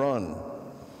frustrated, I run.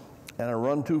 And I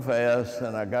run too fast,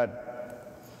 and I got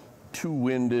too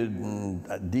winded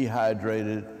and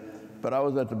dehydrated. But I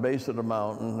was at the base of the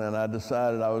mountain, and I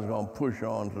decided I was going to push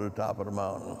on to the top of the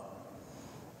mountain.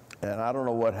 And I don't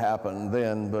know what happened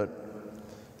then, but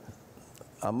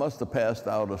I must have passed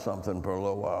out or something for a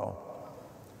little while.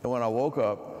 And when I woke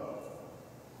up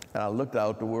and I looked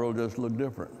out, the world just looked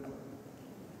different.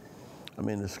 I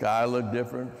mean, the sky looked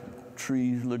different,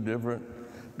 trees looked different,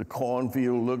 the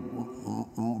cornfield looked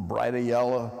brighter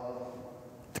yellow,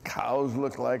 the cows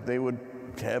looked like they were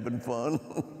having fun,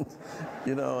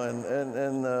 you know,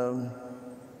 and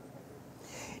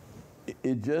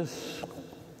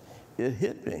it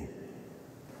hit me.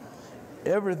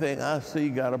 Everything I see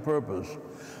got a purpose.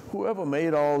 Whoever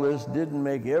made all this didn't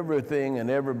make everything and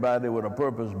everybody with a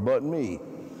purpose but me.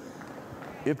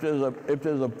 If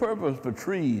there's a purpose for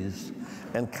trees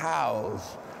and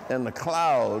cows and the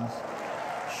clouds,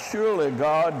 surely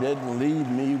God didn't leave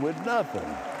me with nothing.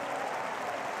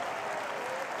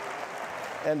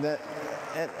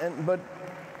 But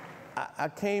I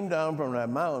came down from that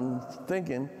mountain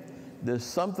thinking there's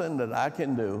something that I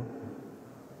can do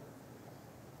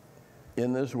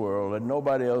in this world that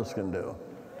nobody else can do.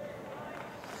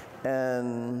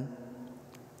 And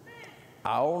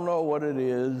I don't know what it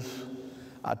is.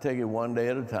 I take it one day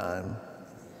at a time.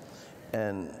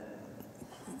 And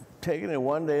taking it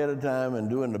one day at a time and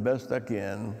doing the best I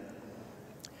can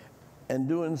and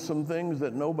doing some things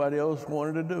that nobody else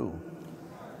wanted to do.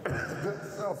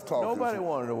 Self-talk. Nobody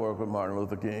wanted to work with Martin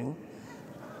Luther King.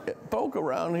 Folk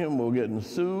around him were getting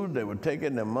sued. They were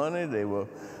taking their money. They were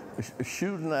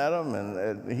shooting at him,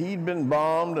 and he'd been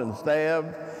bombed and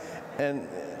stabbed. And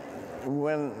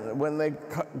when they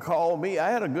called me,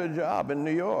 I had a good job in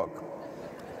New York,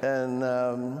 and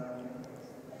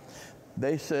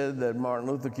they said that Martin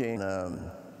Luther King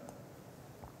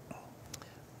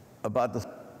about the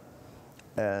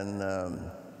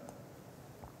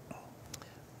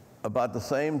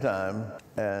same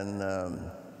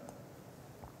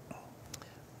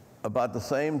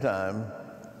time,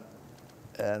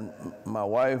 and my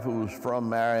wife, who was from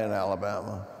Marion,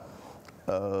 Alabama,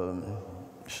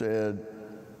 said,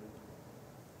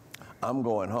 "I'm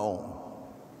going home."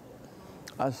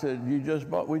 I said, we just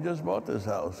bought this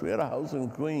house. We had a house in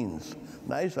Queens,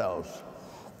 nice house.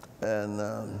 And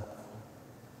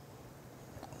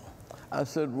I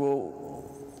said, well,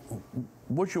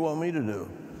 what you want me to do?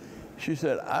 She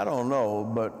said, I don't know,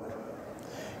 but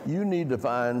you need to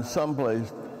find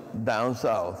someplace down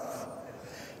south,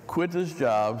 quit this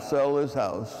job, sell this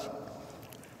house.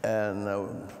 And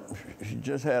she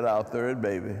just had our third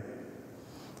baby.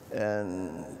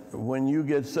 And when you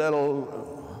get settled,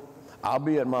 I'll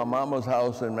be at my mama's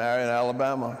house in Marion,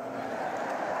 Alabama.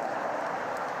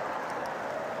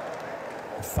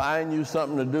 Find you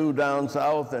something to do down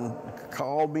south and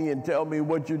call me and tell me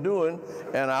what you're doing,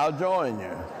 and I'll join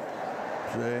you.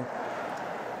 See?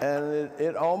 And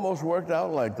it almost worked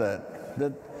out like that.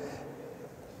 That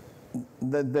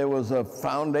there was a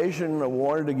foundation that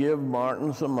wanted to give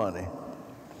Martin some money.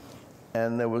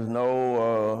 And there was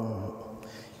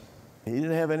he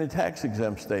didn't have any tax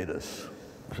exempt status.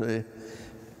 See?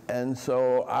 And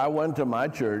so I went to my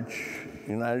church,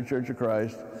 United Church of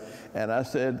Christ, and I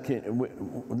said,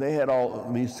 they had all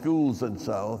these schools in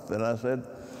South, and I said,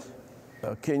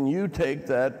 can you take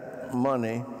that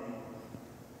money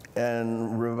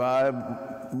and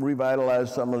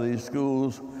revitalize some of these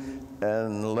schools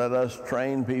and let us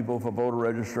train people for voter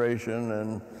registration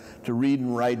and to read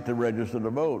and write to register to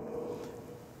vote?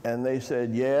 And they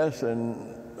said yes,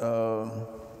 and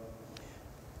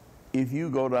if you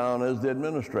go down as the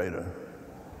administrator.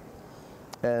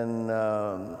 And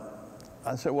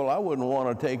I said, well, I wouldn't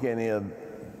want to take any of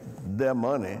their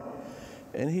money.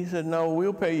 And he said, no,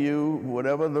 we'll pay you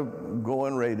whatever the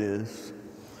going rate is.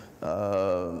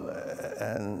 And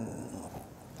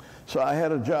so I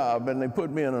had a job, and they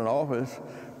put me in an office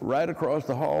right across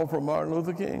the hall from Martin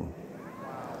Luther King.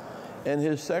 And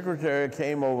his secretary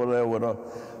came over there with an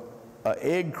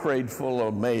egg crate full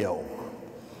of mail.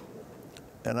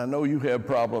 And I know you have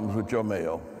problems with your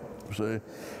mail, see?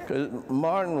 Because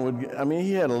Martin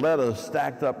he had letters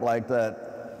stacked up like that.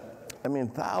 I mean,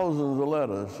 thousands of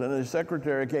letters. And his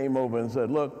secretary came over and said,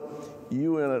 look,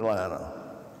 you in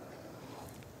Atlanta.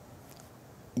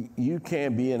 You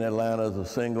can't be in Atlanta as a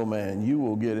single man. You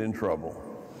will get in trouble.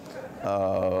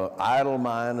 Idle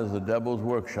mind is the devil's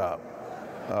workshop.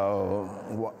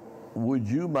 Would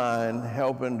you mind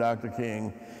helping Dr.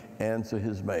 King answer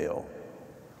his mail?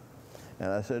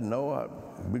 And I said, no, I'd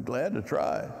be glad to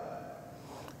try.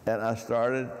 And I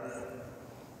started,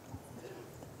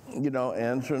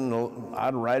 answering.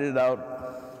 I'd write it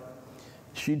out.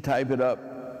 She'd type it up,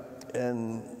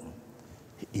 and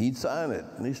he'd sign it.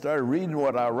 And he started reading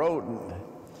what I wrote,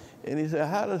 and he said,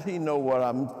 how does he know what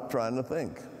I'm trying to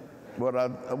think?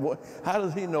 How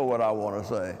does he know what I want to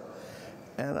say?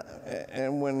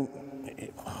 And when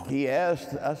he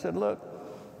asked, I said, look,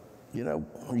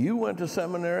 you went to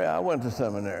seminary, I went to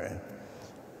seminary.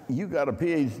 You got a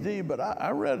PhD, but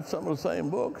I read some of the same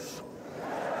books.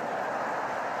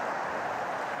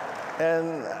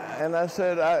 And I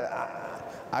said,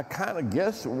 I kind of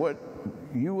guessed what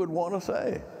you would want to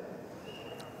say.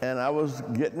 And I was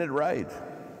getting it right.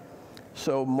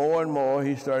 So more and more,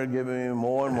 he started giving me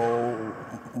more and more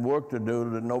work to do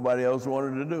that nobody else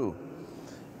wanted to do.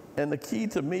 And the key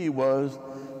to me was,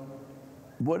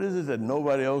 what is it that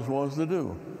nobody else wants to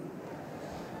do?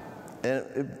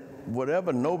 And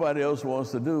whatever nobody else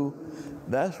wants to do,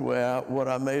 that's what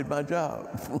I made my job.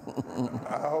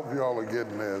 I hope y'all are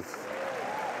getting this.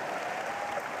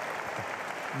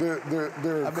 There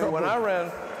I mean,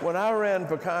 when I ran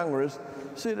for Congress,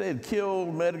 see, they'd killed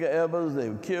Medgar Evers, they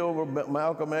would kill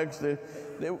Malcolm X, they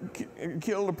would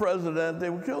kill the president, they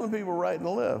were killing people right and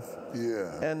left.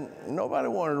 Yeah. And nobody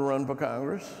wanted to run for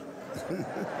Congress.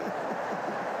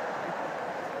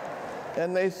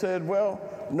 And they said, well,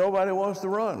 nobody wants to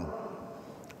run.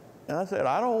 And I said,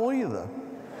 I don't either.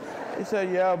 He said,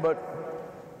 yeah,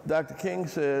 but Dr. King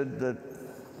said that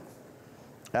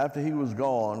after he was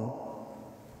gone,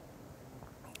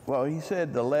 well, he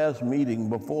said the last meeting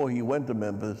before he went to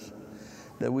Memphis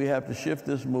that we have to shift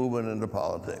this movement into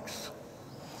politics.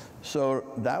 So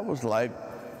that was like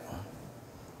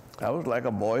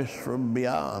a voice from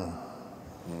beyond.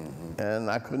 Mm-hmm. And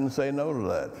I couldn't say no to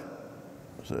that.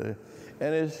 See?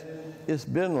 And it's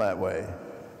been that way.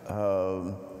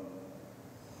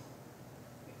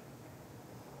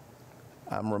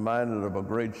 I'm reminded of a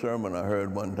great sermon I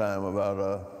heard one time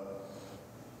about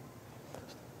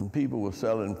people were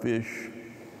selling fish,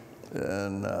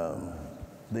 and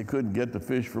they couldn't get the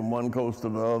fish from one coast to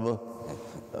the other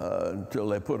until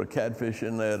they put a catfish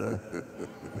in there to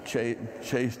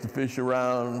chase the fish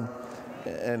around,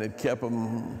 and it kept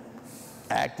them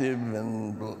active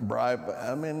and bribe.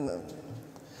 I mean,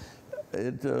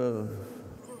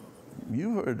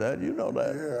 you heard that, you know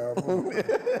that.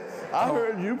 Yeah. I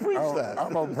heard you preach that.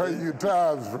 I'm gonna pay you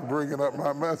tithes for bringing up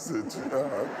my message.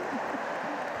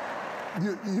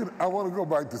 I want to go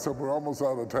back to something. We're almost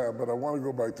out of time, but I want to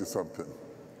go back to something.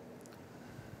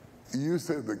 You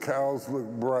said the cows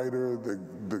looked brighter,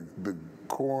 the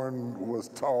corn was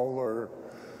taller,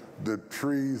 the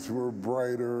trees were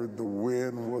brighter, the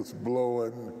wind was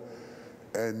blowing,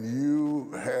 and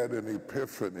you had an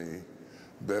epiphany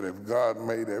that if God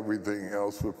made everything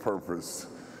else with purpose,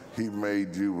 he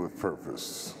made you with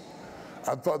purpose.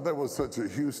 I thought that was such a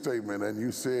huge statement, and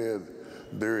you said,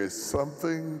 there is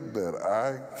something that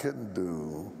I can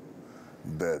do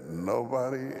that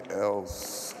nobody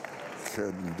else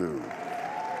can do.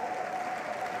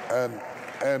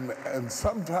 And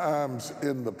sometimes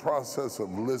in the process of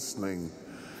listening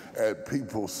at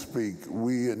people speak,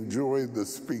 we enjoy the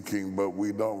speaking, but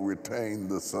we don't retain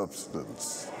the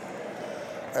substance.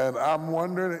 And I'm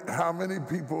wondering how many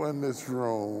people in this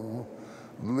room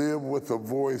live with a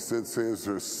voice that says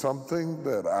there's something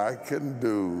that I can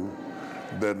do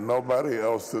that nobody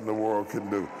else in the world can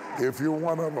do. If you're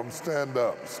one of them, stand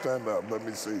up, let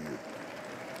me see you.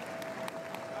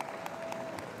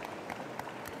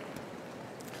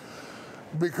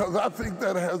 Because I think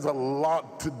that has a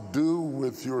lot to do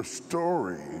with your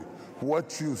story,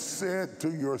 what you said to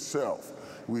yourself.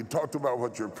 We talked about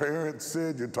what your parents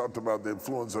said, you talked about the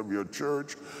influence of your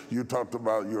church, you talked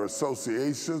about your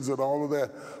associations and all of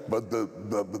that, but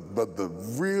the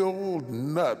real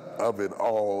nut of it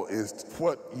all is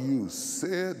what you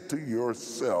said to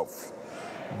yourself.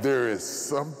 There is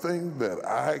something that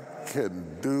I can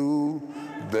do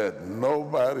that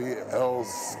nobody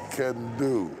else can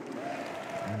do.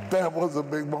 That was a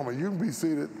big moment. You can be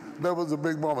seated. That was a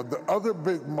big moment. The other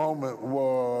big moment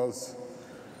was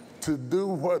to do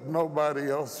what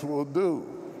nobody else will do.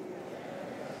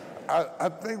 I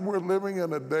think we're living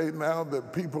in a day now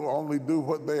that people only do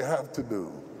what they have to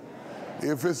do.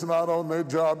 If it's not on their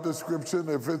job description,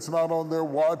 if it's not on their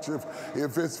watch, if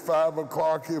it's 5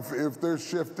 o'clock, if their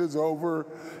shift is over,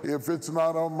 if it's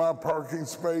not on my parking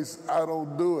space, I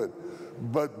don't do it.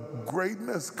 But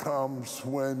greatness comes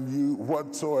when you,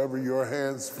 whatsoever your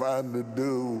hands find to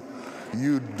do,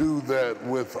 you do that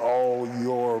with all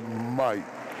your might.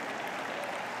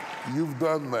 You've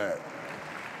done that.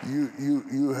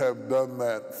 You have done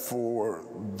that for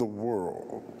the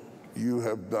world. You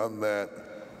have done that.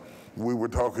 We were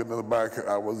talking in the back,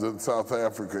 I was in South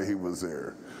Africa, he was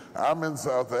there. I'm in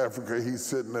South Africa, he's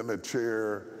sitting in a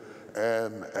chair,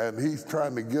 and he's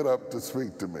trying to get up to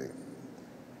speak to me.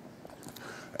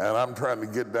 And I'm trying to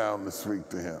get down to speak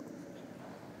to him.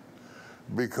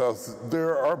 Because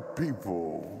there are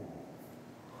people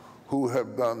who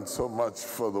have done so much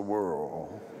for the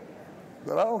world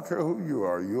that I don't care who you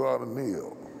are, you ought to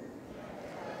kneel.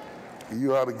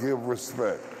 You ought to give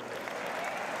respect.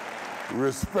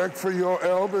 Respect for your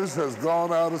elders has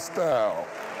gone out of style,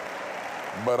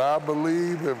 but I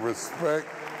believe in respect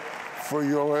for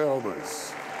your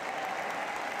elders.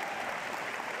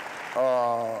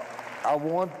 I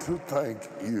want to thank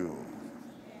you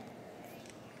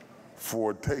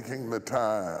for taking the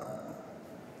time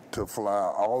to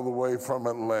fly all the way from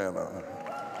Atlanta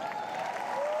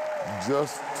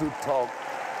just to talk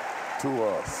to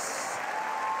us.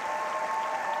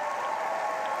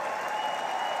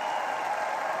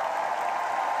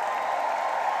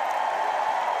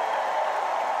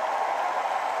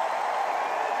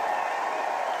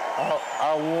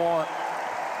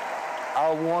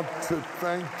 I want to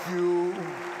thank you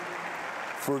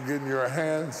for getting your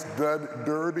hands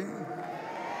dirty.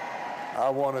 I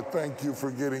want to thank you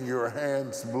for getting your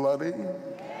hands bloody.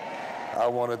 I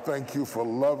want to thank you for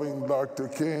loving Dr.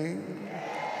 King.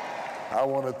 I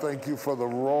want to thank you for the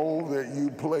role that you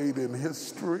played in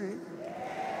history.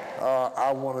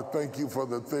 I want to thank you for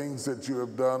the things that you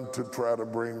have done to try to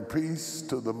bring peace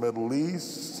to the Middle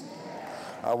East.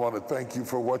 I want to thank you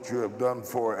for what you have done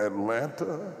for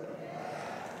Atlanta.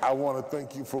 I want to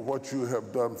thank you for what you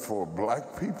have done for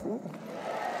black people.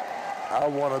 I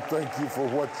want to thank you for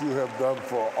what you have done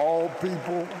for all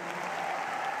people.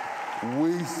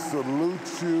 We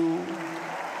salute you,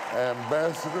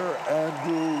 Ambassador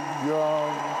Andrew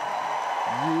Young.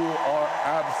 You are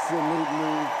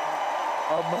absolutely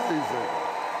amazing.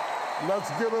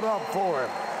 Let's give it up for him.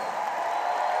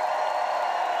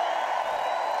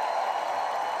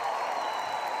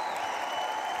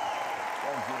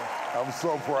 I'm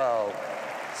so proud,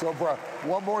 so proud.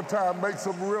 One more time, make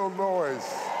some real noise.